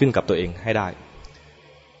รากฏขึ้นกับตัวเองให้ได้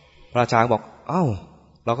พระราชาบอก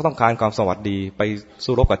เราก็ต้องการความสวัสดีไป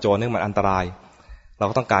สู้รบกับโจรเนี่ยมันอันตรายเรา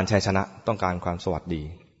ก็ต้องการชัยชนะต้องการความสวัสดี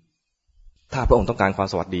ถ้าพระองค์ต้องการความ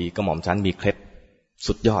สวัสดีกระหม่อมชั้นมีเคล็ด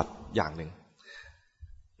สุดยอดอย่างหนึ่ง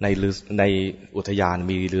ในอุทยาน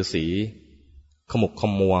มีฤาษีขมุกข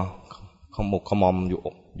มอม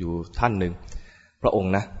อยู่ท่านหนึ่งพระอง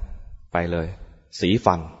ค์นะไปเลยสี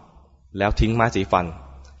ฟันแล้วทิ้งไม้สีฟัน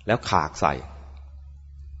แล้วขากใส่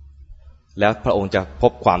แล้วพระองค์จะพ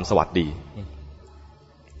บความสวัสดี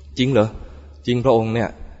จริงเหรอจริงพระองค์เนี่ย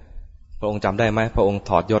พระองค์จำได้ไหมพระองค์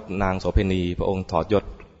ถอดยศนางโสเภณีพระองค์ถอดยศ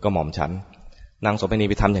กระหม่อมฉันนางโสเภณี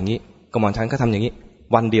ไปทำอย่างนี้กระหม่อมฉันก็ทำอย่างนี้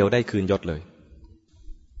วันเดียวได้คืนยศเลย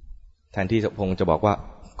แทนที่พระองค์จะบอกว่า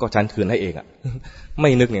ก็ฉันคืนให้เองไม่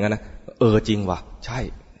นึกอย่างนั้นนะจริงว่ะใช่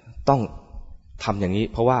ต้องทำอย่างนี้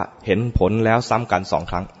เพราะว่าเห็นผลแล้วซ้ำกัน2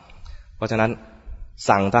 ครั้งเพราะฉะนั้น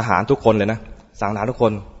สั่งทหารทุกคนเลยนะสั่งทหารทุกค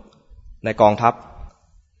นในกองทัพ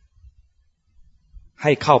ใ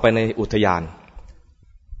ห้เข้าไปในอุทยาน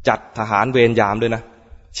จัดทหารเวรยามด้วยนะ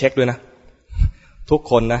เช็คด้วยนะทุก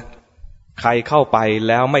คนนะใครเข้าไป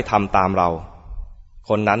แล้วไม่ทำตามเรา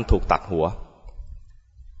คนนั้นถูกตัดหัว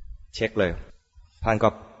เช็คเลยท่านก็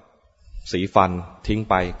สีฟันทิ้ง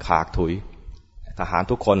ไปขากถุยทหาร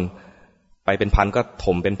ทุกคนไปเป็นพันก็ถ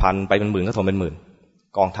มเป็นพันไปเป็นหมื่นก็ถมเป็นหมื่น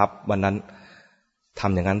กองทัพวันนั้นท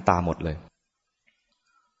ำอย่างนั้นตามหมดเลย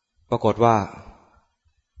ปรากฏว่า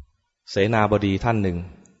เสนาบดีท่านหนึ่ง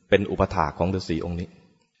เป็นอุปถากของฤาษีองค์นี้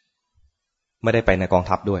ไม่ได้ไปในกอง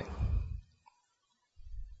ทัพด้วย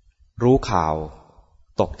รู้ข่าว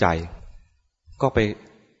ตกใจก็ไป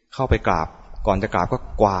เข้าไปกราบก่อนจะกราบก็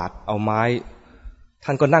กวาดเอาไม้ท่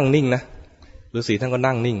านก็นั่งนิ่งนะฤาษีท่านก็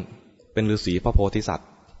นั่งนิ่งเป็นฤาษีพระโพธิสัตว์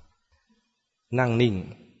นั่งนิ่ง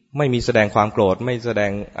ไม่มีแสดงความโกรธไม่แสด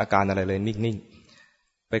งอาการอะไรเลยนิ่ง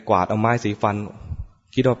ๆไปกวาดเอาไม้สีฟัน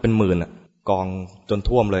คิดว่าเป็นหมื่นกองจน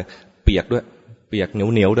ท่วมเลยเปียกด้วยเปียกเ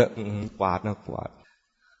หนียวๆด้วยกวาดนะกวาด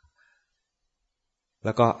แ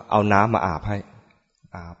ล้วก็เอาน้ำมาอาบให้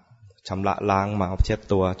อาบชำระล้างมาเช็ด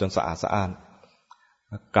ตัวจนสะอาดสะอ้าน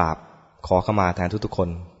กราบขอขมาแทนทุกๆคน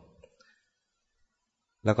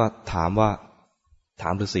แล้วก็ถา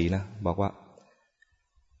มฤาษีนะบอกว่า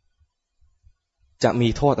จะมี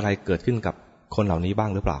โทษอะไรเกิดขึ้นกับคนเหล่านี้บ้า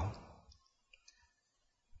งหรือเปล่า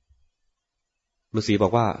ฤาษีบอ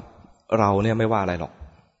กว่าเราเนี่ยไม่ว่าอะไรหรอก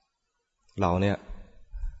เราเนี่ย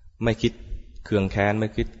ไม่คิดเคืองแค้นไม่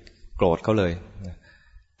คิดโกรธเขาเลย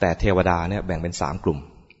แต่เทวดาเนี่ยแบ่งเป็น3กลุ่ม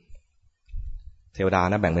เทวดา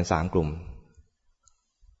นะแบ่งเป็น3กลุ่ม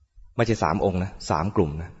ไม่ใช่3องค์นะ3กลุ่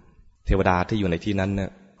มนะเทวดาที่อยู่ในที่นั้นเนี่ย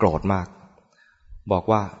โกรธมากบอก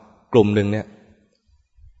ว่ากลุ่มหนึ่งเนี่ย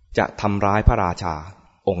จะทำร้ายพระราชา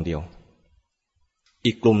องค์เดียว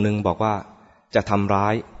อีกกลุ่มหนึ่งบอกว่าจะทำร้า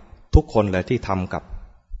ยทุกคนเลยที่ทำกับ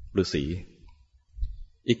ฤาษี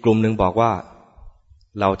อีกกลุ่มหนึ่งบอกว่า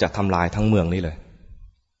เราจะทำลายทั้งเมืองนี้เลย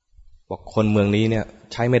บอกคนเมืองนี้เนี่ย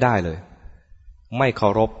ใช้ไม่ได้เลยไม่เคา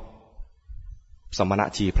รพสมณะ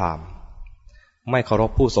ชีพราหมณ์ไม่เคาร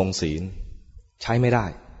พผู้ทรงศีลใช้ไม่ได้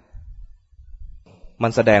มั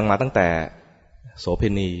นแสดงมาตั้งแต่โสเภ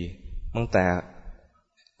ณีตั้งแต่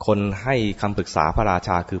คนให้คำปรึกษาพระราช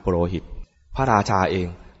าคือปุโรหิตพระราชาเอง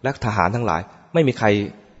และทหารทั้งหลายไม่มีใ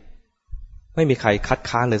ครคัด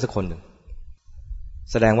ค้านเลยสักคนหนึ่ง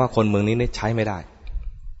แสดงว่าคนเมืองนี้ใช้ไม่ได้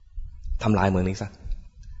ทำลายเมืองนี้ซะ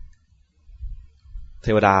เท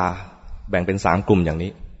วดาแบ่งเป็น3กลุ่มอย่าง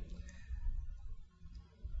นี้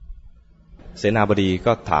เสนาบดี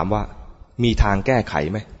ก็ถามว่ามีทางแก้ไข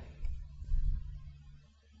ไหม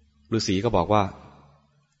ฤาษีก็บอกว่า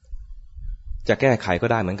จะแก้ไขก็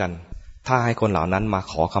ได้เหมือนกันถ้าให้คนเหล่านั้นมา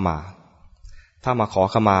ขอขมาถ้ามาขอ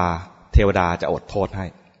ขมาเทวดาจะอดโทษให้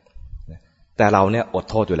แต่เราเนี่ยอด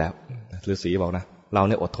โทษอยู่แล้วฤาษีบอกนะเราเ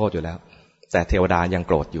นี่ยอดโทษอยู่แล้วแต่เทวดายังโ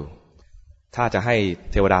กรธอยู่ถ้าจะให้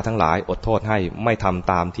เทวดาทั้งหลายอดโทษให้ไม่ท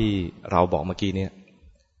ำตามที่เราบอกเมื่อกี้เนี่ย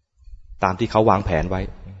ตามที่เขาวางแผนไว้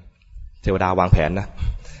เทวดาวางแผนนะ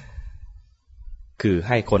คือใ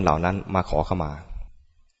ห้คนเหล่านั้นมาขอขมา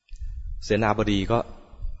เสนาบดีก็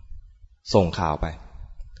ส่งข่าวไป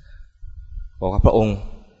บอกว่าพระองค์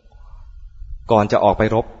ก่อนจะออกไป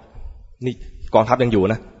รบนี่กองทัพยังอยู่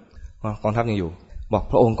นะกองทัพยังอยู่บอก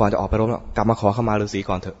พระองค์ก่อนจะออกไปรบกลับมาขอขมาฤาษี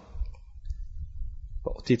ก่อนเถอะ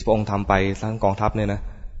ที่พระองค์ทำไปทั้งกองทัพเนี่ยนะ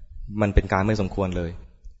มันเป็นการไม่สมควรเลย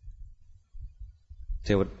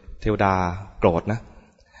เทวดาโกรธนะ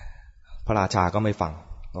พระราชาก็ไม่ฟัง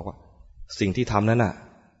บอกว่าสิ่งที่ทำนั้นน่ะ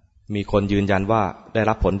มีคนยืนยันว่าได้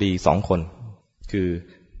รับผลดี2คนคือ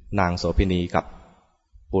นางโสเภณีกับ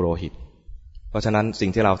ปุโรหิตเพราะฉะนั้นสิ่ง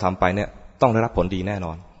ที่เราทำไปเนี่ยต้องได้รับผลดีแน่น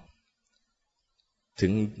อนถึ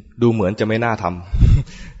งดูเหมือนจะไม่น่าท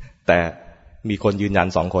ำ แต่มีคนยืนยัน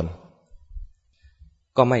2คน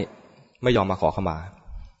ก็ไม่ยอมมาขอขมา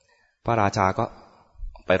พระราชาก็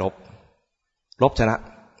ไปรบชนะ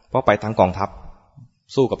เพราะไปทั้งกองทัพ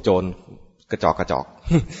สู้กับโจรกระจอก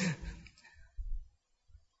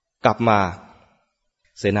กลับมา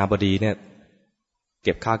เสนาบดีเนี่ยเ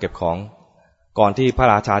ก็บข้าวเก็บของก่อนที่พระ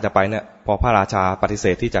ราชาจะไปเนี่ยพอพระราชาปฏิเส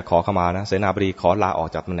ธที่จะขอขมานะเสนาบดีขอลาออก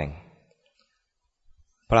จากตำแหน่ง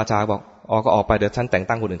พระราชาบอกก็ออกไปเดี๋ยวฉันแต่ง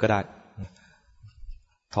ตั้งคนอื่นก็ได้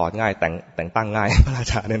ถอดง่ายแต่งตั้งง่ายพระรา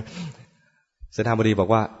ชาเนี่ยเสนาบดีบอก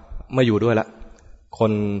ว่าไม่อยู่ด้วยละค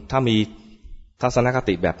นถ้ามีทัศนค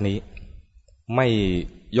ติแบบนี้ไม่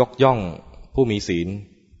ยกย่องผู้มีศีล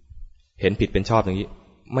เห็นผิดเป็นชอบอย่างนี้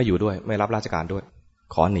ไม่อยู่ด้วยไม่รับราชการด้วย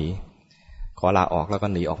ขอหนีขอลาออกแล้วก็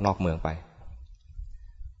หนีออกนอกเมืองไป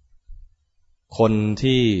คน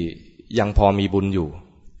ที่ยังพอมีบุญอยู่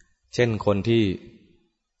เช่นคนที่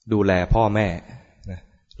ดูแลพ่อแม่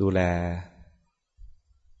ดูแล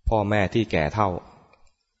พ่อแม่ที่แก่เฒ่า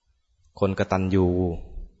คนกตัญญู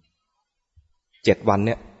7 วันเ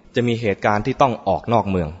นี่ยจะมีเหตุการณ์ที่ต้องออกนอก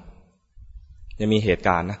เมืองจะมีเหตุก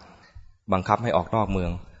ารณ์นะบังคับให้ออกนอกเมือ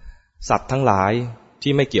งสัตว์ทั้งหลาย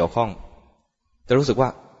ที่ไม่เกี่ยวข้องจะรู้สึกว่า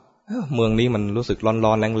เมืองนี้มันรู้สึก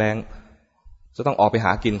ร้อนๆแรงๆจะต้องออกไปห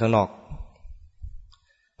ากินข้างนอก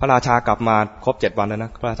พระราชากลับมาครบ7 วันแล้วน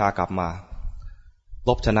ะพระราชากลับมา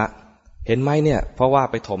ลบชนะเห็นไหมเนี่ยเพราะว่า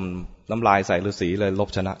ไปถมน้ำลายใส่ฤาษีเลยลบ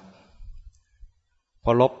ชนะพ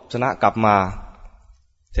อลบชนะกลับมา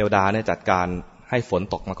เทวดาเนี่ยจัดการให้ฝน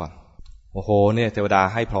ตกมาก่อนโอ้โหเนี่ยเทวดา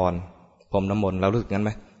ให้พรพรมน้ำมนต์เรารู้สึกงั้นไห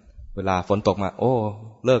มเวลาฝนตกมาโอ้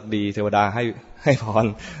เลิกดีเทวดาให้พร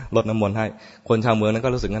ลดน้ำมนต์ให้คนชาวเมืองนั้นก็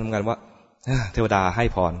รู้สึกงั้นเหมือนกันว่าเทวดาให้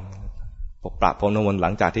พรประพรมน้ำมนต์หลั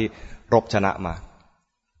งจากที่รบชนะมา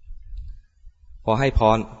พอให้พ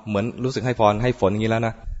รเหมือนรู้สึกให้พรให้ฝนอย่างนี้แล้วน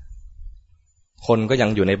ะคนก็ยัง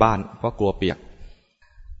อยู่ในบ้านเพราะกลัวเปียก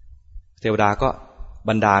เทวดาก็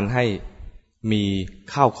บันดาลให้มี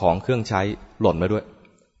ข้าวของเครื่องใช้หล่นมาด้วย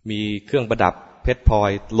มีเครื่องประดับเพชรพลอย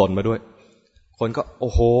หล่นมาด้วยคนก็โ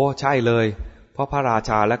อ้โหใช่เลยเพราะพระรา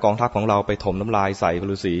ชาและกองทัพของเราไปถมน้ำลายใส่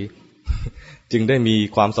ฤาษี จึงได้มี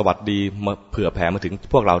ความสวัสดีมาเผื่อแผ่มาถึง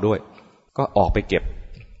พวกเราด้วยก็ออกไปเก็บ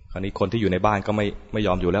คราวนี้คนที่อยู่ในบ้านก็ไม่ย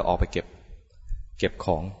อมอยู่แล้วออกไปเก็บข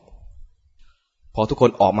องพอทุกคน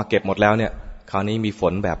ออกมาเก็บหมดแล้วเนี่ยคราวนี้มีฝ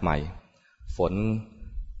นแบบใหม่ฝน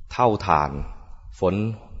เท่าฐานฝน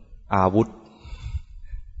อาวุธ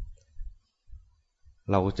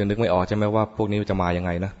เราจะนึกไม่ออกใช่ไหมว่าพวกนี้จะมายังไ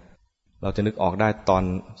งนะเราจะนึกออกได้ตอน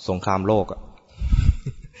สงครามโลกอะ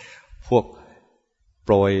พวกโป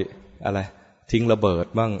รยอะไรทิ้งระเบิด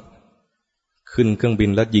บ้างขึ้นเครื่องบิน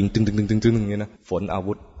แล้วยิงตึงอย่างนี้นะฝนอา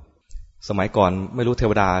วุธสมัยก่อนไม่รู้เท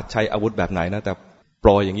วดาใช้อาวุธแบบไหนนะแต่โปร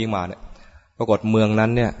ยอย่างนี้มาเนี่ยปรากฏเมืองนั้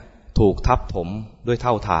นเนี่ยถูกทับถมด้วยเ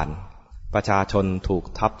ท่าฐานประชาชนถูก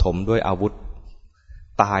ทับถมด้วยอาวุธ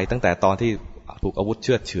ตายตั้งแต่ตอนที่ถูกอาวุธเ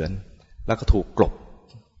ชือดเฉือนแล้วก็ถูกกล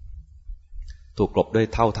บด้วย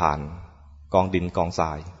เท่าฐานกองดินกองทร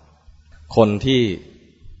ายคนที่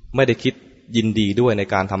ไม่ได้คิดยินดีด้วยใน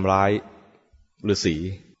การทำร้ายฤาษี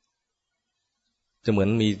จะเหมือน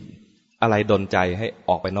มีอะไรดลใจให้อ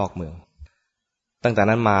อกไปนอกเมืองตั้งแต่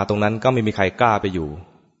นั้นมาตรงนั้นก็ไม่มีใครกล้าไปอยู่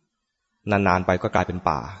นานๆไปก็กลายเป็น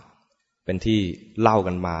ป่าเป็นที่เล่า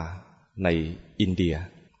กันมาในอินเดีย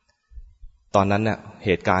ตอนนั้นเนี่ยเห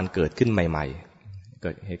ตุการณ์เกิดขึ้นใหม่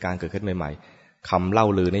ๆเหตุการณ์เกิดขึ้นใหม่ๆคำเล่า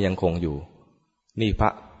ลือนี่ยังคงอยู่นี่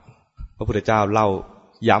พระพุทธเจ้าเล่า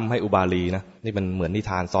ย้ำให้อุบาลีนะนี่มันเหมือนนิ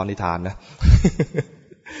ทานซ้อนนิทานนะ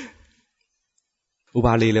อุบ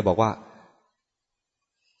าลีเลยบอกว่า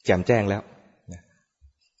แจ่มแจ้งแล้ว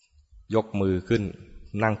ยกมือขึ้น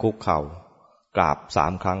นั่งคุกเข่ากราบ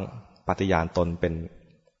3 ครั้งปฏิญาณตนเป็น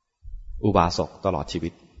อุบาสกตลอดชีวิ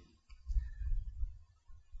ต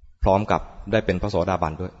พร้อมกับได้เป็นพระโสดาบั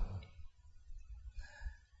นด้วย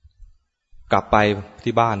กลับไป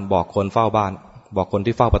ที่บ้านบอกคนเฝ้าบ้านบอกคน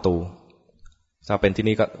ที่เฝ้าประตูถ้าเป็นที่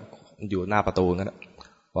นี่ก็อยู่หน้าประตูงั้น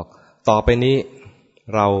บอกต่อไปนี้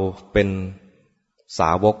เราเป็นส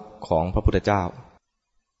าวกของพระพุทธเจ้า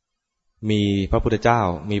มีพระพุทธเจ้า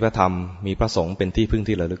มีพระธรรมมีพระสงฆ์เป็นที่พึ่ง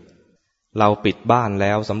ที่ระลึกเราปิดบ้านแ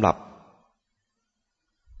ล้วสำหรับ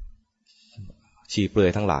ชีเปลือ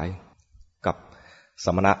ยทั้งหลายกับส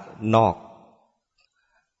มณะน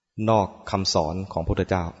อกคำสอนของพระพุทธ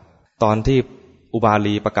เจ้าตอนที่อุบา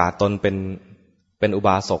ลีประกาศตนเป็นอุบ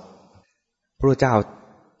าสกพระพุทธเจ้า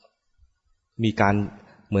มีการ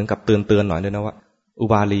เหมือนกับเตือนหน่อยด้วยนะว่าอุ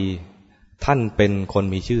บาลีท่านเป็นคน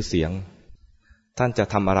มีชื่อเสียงท่านจะ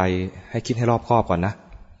ทำอะไรให้คิดให้รอบคอบก่อนนะ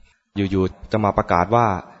อยู่ๆจะมาประกาศว่า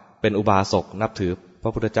เป็นอุบาสกนับถือพร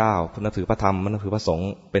ะพุทธเจ้านับถือพระธรรมนับถือพระสงฆ์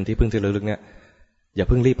เป็นที่พึ่งที่ระลึกเนี่ยอย่าเ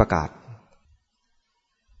พิ่งรีบประกาศ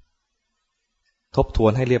ทบทว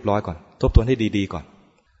นให้เรียบร้อยก่อนทบทวนให้ดีๆก่อน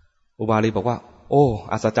อุบาลีบอกว่าโอ้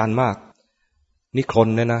อัศจรรย์มากนี่คน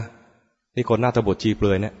เนี่ยนะนี่คนนาถบุตรชีเปลื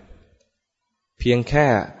อยเนี่ยเพียงแค่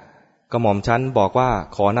กระหม่อมชั้นบอกว่า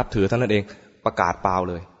ขอนับถือเท่านั้นเองประกาศเปล่า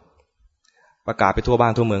เลยประกาศไปทั่วบ้า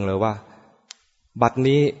นทั่วเมืองเลยว่าบัด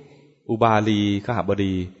นี้อุบาลีขหบ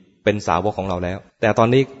ดีเป็นสาวกของเราแล้วแต่ตอน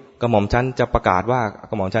นี้กระหม่อมชั้นจะประกาศว่า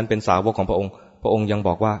กระหม่อมชั้นเป็นสาวกของพระองค์พระองค์ยังบ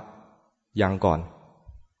อกว่ายังก่อน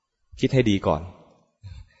คิดให้ดีก่อน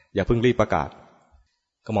อย่าเพิ่งรีบประกาศ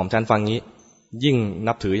กระหม่อมชั้นฟังงี้ยิ่ง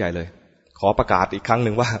นับถือใหญ่เลยขอประกาศอีกครั้งห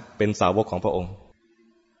นึ่งว่าเป็นสาวกของพระองค์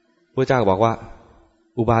พระเจ้าบอกว่า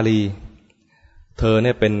อุบาลีเธอเ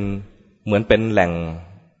นี่ยเป็นเหมือนเป็นแหล่ง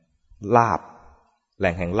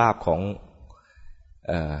แห่งลาภของ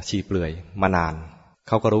ชีเปลือยมานานเ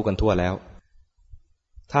ขาก็รู้กันทั่วแล้ว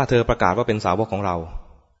ถ้าเธอประกาศว่าเป็นสาวกของเรา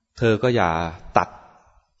เธอก็อย่าตัด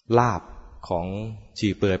ลาภของชี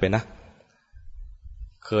เปลือยไปนะ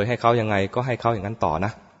เคยให้เขายังไงก็ให้เขาอย่างนั้นต่อน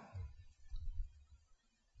ะ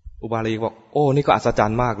อุบาลีบอกโอ้นี่ก็อัศจร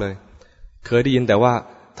รย์มากเลยเคยได้ยินแต่ว่า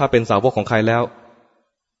ถ้าเป็นสาวกของใครแล้ว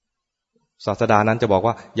ศาสดานั้นจะบอก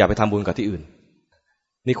ว่าอย่าไปทำบุญกับที่อื่น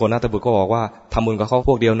นี่คนนาถบุตรก็บอกว่าทำบุญกับเขา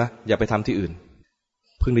พวกเดียวนะอย่าไปทำที่อื่น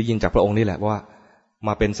เพิ่งได้ยินจากพระองค์นี่แหละว่าม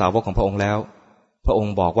าเป็นสาวกของพระองค์แล้วพระอง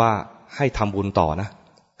ค์บอกว่าให้ทำบุญต่อนะ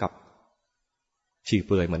กับฉีกเ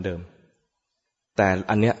ปลือยเหมือนเดิมแต่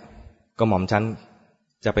อันเนี้ยก็หม่อมฉัน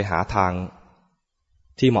จะไปหาทาง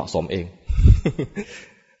ที่เหมาะสมเอง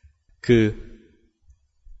คือ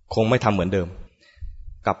คงไม่ทำเหมือนเดิม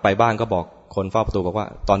กลับไปบ้านก็บอกคนเฝ้าประตูบอกว่า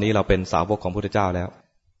ตอนนี้เราเป็นสาวกของพระพุทธเจ้าแล้ว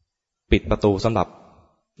ปิดประตูสำหรับ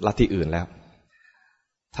ลัทธิอื่นแล้ว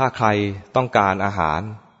ถ้าใครต้องการอาหาร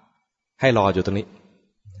ให้รออยู่ตรงนี้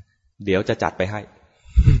เดี๋ยวจะจัดไปให้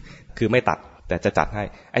คือไม่ตัดแต่จะจัดให้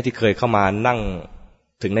ไอ้ที่เคยเข้ามานั่ง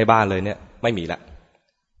ถึงในบ้านเลยเนี่ยไม่มีละ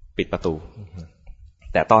ปิดประตู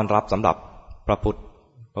แต่ต้อนรับสำหรับพระ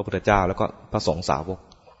พุทธเจ้าแล้วก็พระสงฆ์สาวก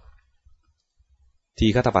ที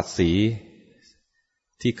ฆตปัสสี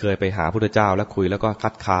ที่เคยไปหาพุทธเจ้าแล้วคุยแล้วก็คั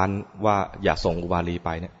ดค้านว่าอย่าส่งอุบาลีไป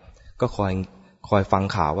เนี่ยก็คอยฟัง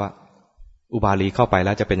ข่าวว่าอุบาลีเข้าไปแ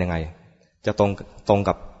ล้วจะเป็นยังไงจะตรง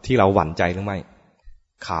กับที่เราหวั่นใจหรือไม่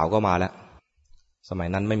ข่าวก็มาแล้วสมัย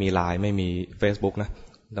นั้นไม่มีไลน์ไม่มี Facebook นะ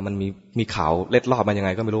แต่มันมีข่าวเล็ดลอดมายังไง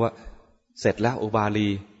ก็ไม่รู้ว่าเสร็จแล้วอุบาลี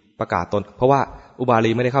ประกาศตนเพราะว่าอุบา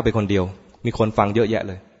ลีไม่ได้เข้าไปคนเดียวมีคนฟังเยอะแยะ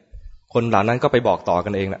เลยคนเหล่านั้นก็ไปบอกต่อกั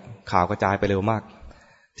นเองแหละข่าวกระจายไปเร็วมาก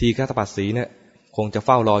ทีฆตปัสสีเนี่ยคงจะเ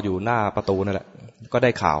ฝ้ารออยู่หน้าประตูนั่นแหละก็ได้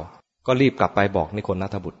ข่าวก็รีบกลับไปบอกนิคนนา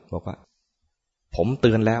ถบุตรบอกว่าผมเ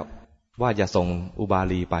ตือนแล้วว่าอย่าส่งอุบา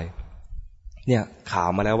ลีไปเนี่ยข่าว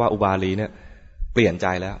มาแล้วว่าอุบาลีเนี่ยเปลี่ยนใจ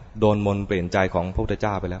แล้วโดนมนต์เปลี่ยนใจของพระพุทธเ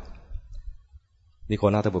จ้าไปแล้วนิค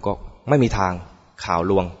นนาถบุตรก็ไม่มีทางข่าว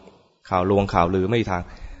ลวงข่าวลือไม่มีทาง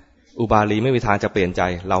อุบาลีไม่มีทางจะเปลี่ยนใจ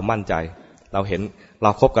เรามั่นใจเราเห็นเร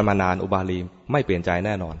าคบกันมานานอุบาลีไม่เปลี่ยนใจแ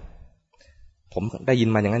น่นอนผมได้ยิน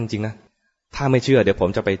มาอย่างนั้นจริงๆนะถ้าไม่เชื่อเดี๋ยวผม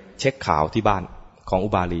จะไปเช็คข่าวที่บ้านของอุ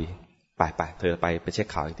บาลีไปเธอไปเช็ค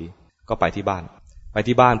ข่าวอีกทีก็ไปที่บ้า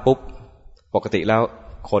นปุ๊บปกติแล้ว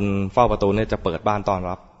คนเฝ้าประตูเนี่ยจะเปิดบ้านต้อน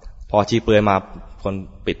รับพอชีเปลือยมาคน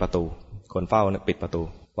ปิดประตูคนเฝ้าเนี่ยปิดประตู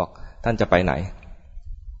บอกท่านจะไปไหน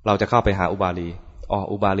เราจะเข้าไปหาอุบาลี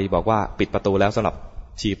อุบาลีบอกว่าปิดประตูแล้วสำหรับ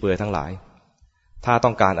ชีเปลือยทั้งหลายถ้าต้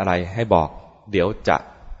องการอะไรให้บอกเดี๋ยวจะ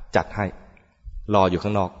จัดให้รออยู่ข้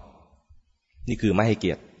างนอกนี่คือไม่ให้เ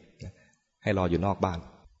กียรติให้รออยู่นอกบ้าน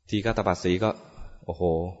ทีฆตปัสสีก็โอ้โห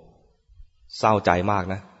เศร้าใจมาก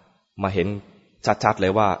นะมาเห็นชัดๆเล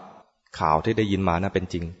ยว่าข่าวที่ได้ยินมานะเป็น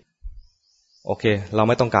จริงโอเคเรา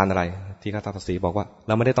ไม่ต้องการอะไรทีฆตปัสสีบอกว่าเ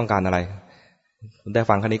ราไม่ได้ต้องการอะไรได้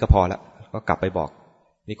ฟังแค่นี้ก็พอแล้วก็กลับไปบอก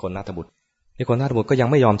นิคนนาถบุตรก็ยัง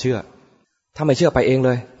ไม่ยอมเชื่อถ้าไม่เชื่อไปเองเล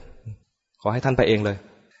ยขอให้ท่านไปเองเลย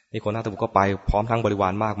นิคนนาถบุตรก็ไปพร้อมทั้งบริวา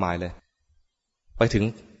รมากมายเลยไปถึง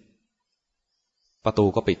ประตู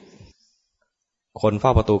ก็ปิดคนเฝ้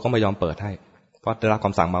าประตูก็ไม่ยอมเปิดให้เพราะได้รับค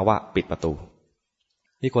ำสั่งมาว่าปิดประตู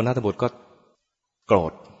นิคนนาถบุตรก็โกร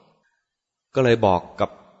ธก็เลยบอกกับ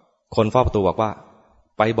คนเฝ้าประตูบอกว่า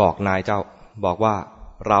ไปบอกนายเจ้าบอกว่า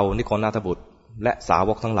เรานิคนนาถบุตรและสาว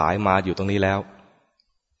กทั้งหลายมาอยู่ตรงนี้แล้ว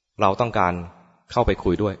เราต้องการเข้าไปคุ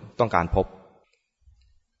ยด้วยต้องการพบ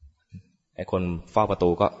ไอ้คนเฝ้าประตู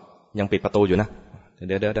ก็ยังปิดประตูอยู่นะเ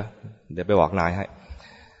ดี๋ยวไปบอกนายให้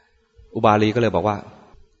อุบาลีก็เลยบอกว่า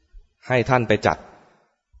ให้ท่านไปจัด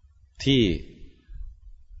ที่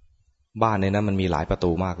บ้านในนั้นมันมีหลายประ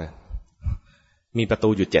ตูมากเลยมีประตู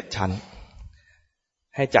อยู่7 ชั้น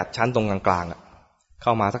ให้จัดชั้นตรงกลางๆเข้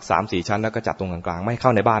ามาสัก 3-4 ชั้นแล้วก็จัดตรงกลางๆไม่เข้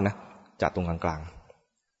าในบ้านนะจัดตรงกลาง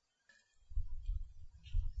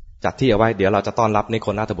ๆจัดที่เอาไว้เดี๋ยวเราจะต้อนรับนิค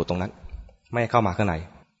นนาถบุตรตรงนั้นไม่เข้ามาข้างใน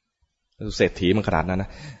เศรษฐีมันขนาดนั้นนะ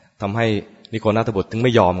ทำให้นิคนนาถบุตรถึงไ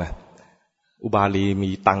ม่ยอมไงอุบาลีมี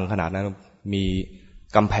ตังขนาดนั้นมี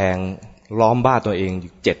กำแพงล้อมบ้านตัวเองอ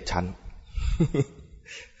ยู่7 ชั้น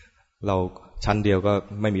เราชั้นเดียวก็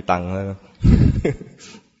ไม่มีตังแล้ว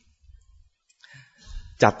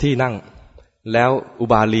จัดที่นั่งแล้วอุ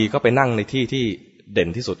บาลีก็ไปนั่งในที่ที่เด่น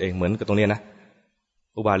ที่สุดเองเหมือนกับตรงนี้นะ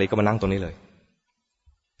อุบาลีก็มานั่งตรงนี้เลย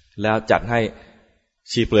แล้วจัดให้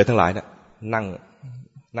ชีเปลือยทั้งหลายเนี่ย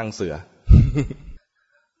นั่งเสือ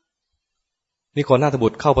นิคนนาถบุ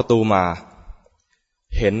ตรเข้าประตูมา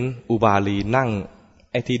เห็นอุบาลีนั่ง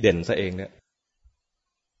ไอ้ที่เด่นซะเองเนี่ย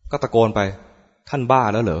ก็ตะโกนไปท่านบ้า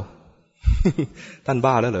แล้วเหรอ ท่าน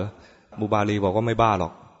บ้าแล้วเหรออุบาลีบอกว่าไม่บ้าหรอ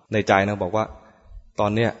กในใจนะบอกว่าตอ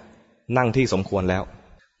นเนี้ยนั่งที่สมควรแล้ว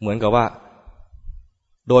เหมือนกับว่า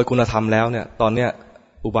โดยคุณธรรมแล้วเนี่ยตอนเนี้ย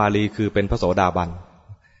อุบาลีคือเป็นพระโสดาบัน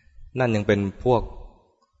นั่นยังเป็นพว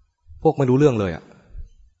กไม่รู้เรื่องเลยอ่ะ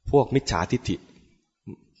พวกมิจฉาทิฏฐิ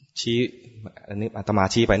ชี้อันนี้อาตมา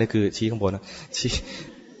ชี้ไปนี่คือชี้ข้างบนนะชี้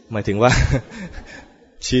หมายถึงว่า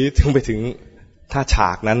ชี้ถึงไปถึงถ้าฉ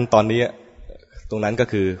ากนั้นตอนนี้ตรงนั้นก็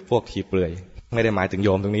คือพวกขี้เปลือยไม่ได้หมายถึงโย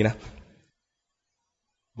มตรงนี้นะ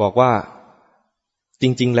บอกว่าจ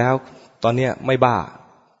ริงๆแล้วตอนนี้ไม่บ้า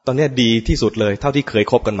ตอนนี้ดีที่สุดเลยเท่าที่เคย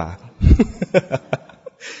คบกันมา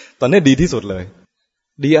ตอนนี้ดีที่สุดเลย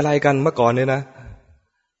ดีอะไรกันเมื่อก่อนเนี่ยนะ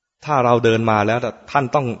ถ้าเราเดินมาแล้วท่าน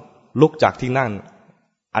ต้องลุกจากที่นั่ง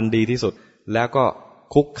อันดีที่สุดแล้วก็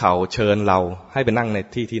คุกเข่าเชิญเราให้ไปนั่งใน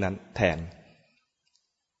ที่นั้นแทน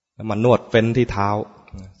แล้วมานวดเฟ้นที่เท้า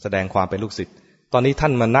แสดงความเป็นลูกศิษย์ตอนนี้ท่า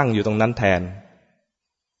นมานั่งอยู่ตรงนั้นแทน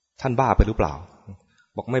ท่านบ้าไปหรือเปล่า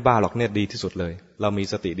บอกไม่บ้าหรอกเนี่ยดีที่สุดเลยเรามี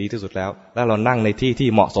สติดีที่สุดแล้วและเรานั่งในที่ที่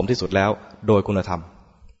เหมาะสมที่สุดแล้วโดยคุณธรรม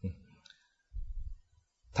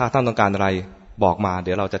ถ้าท่านต้องการอะไรบอกมาเ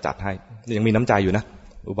ดี๋ยวเราจะจัดให้ยังมีน้ำใจอยู่นะ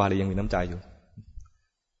อุบาลียังมีน้ำใจอยู่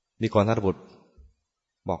นิกรทัตบุตร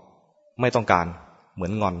บอกไม่ต้องการเหมือ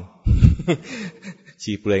นงอน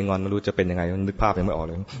ชีเปลือยงอนไม่รู้จะเป็นยังไงนึกภาพยังไม่ออกเ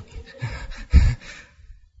ลย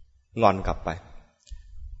งอนกลับไป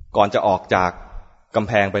ก่อนจะออกจากกำแ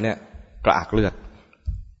พงไปเนี่ยกระอักเลือด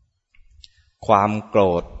ความโกร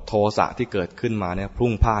ธโทสะที่เกิดขึ้นมาเนี่ยพุ่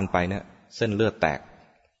งพ่านไปเนี่ยเส้นเลือดแตก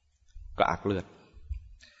กระอักเลือด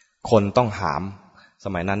คนต้องหามส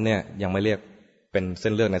มัยนั้นเนี่ยยังไม่เรียกเป็นเ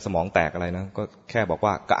ส้นเลือดในสมองแตกอะไรนะก็แค่บอก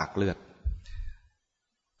ว่ากระอักเลือด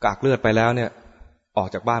กระอักเลือดไปแล้วเนี่ยออก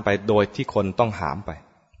จากบ้านไปโดยที่คนต้องหามไป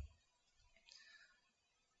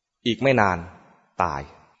อีกไม่นานตาย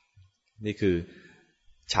นี่คือ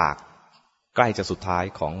ฉากใกล้จะสุดท้าย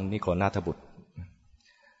ของนิโคลนาถบุตร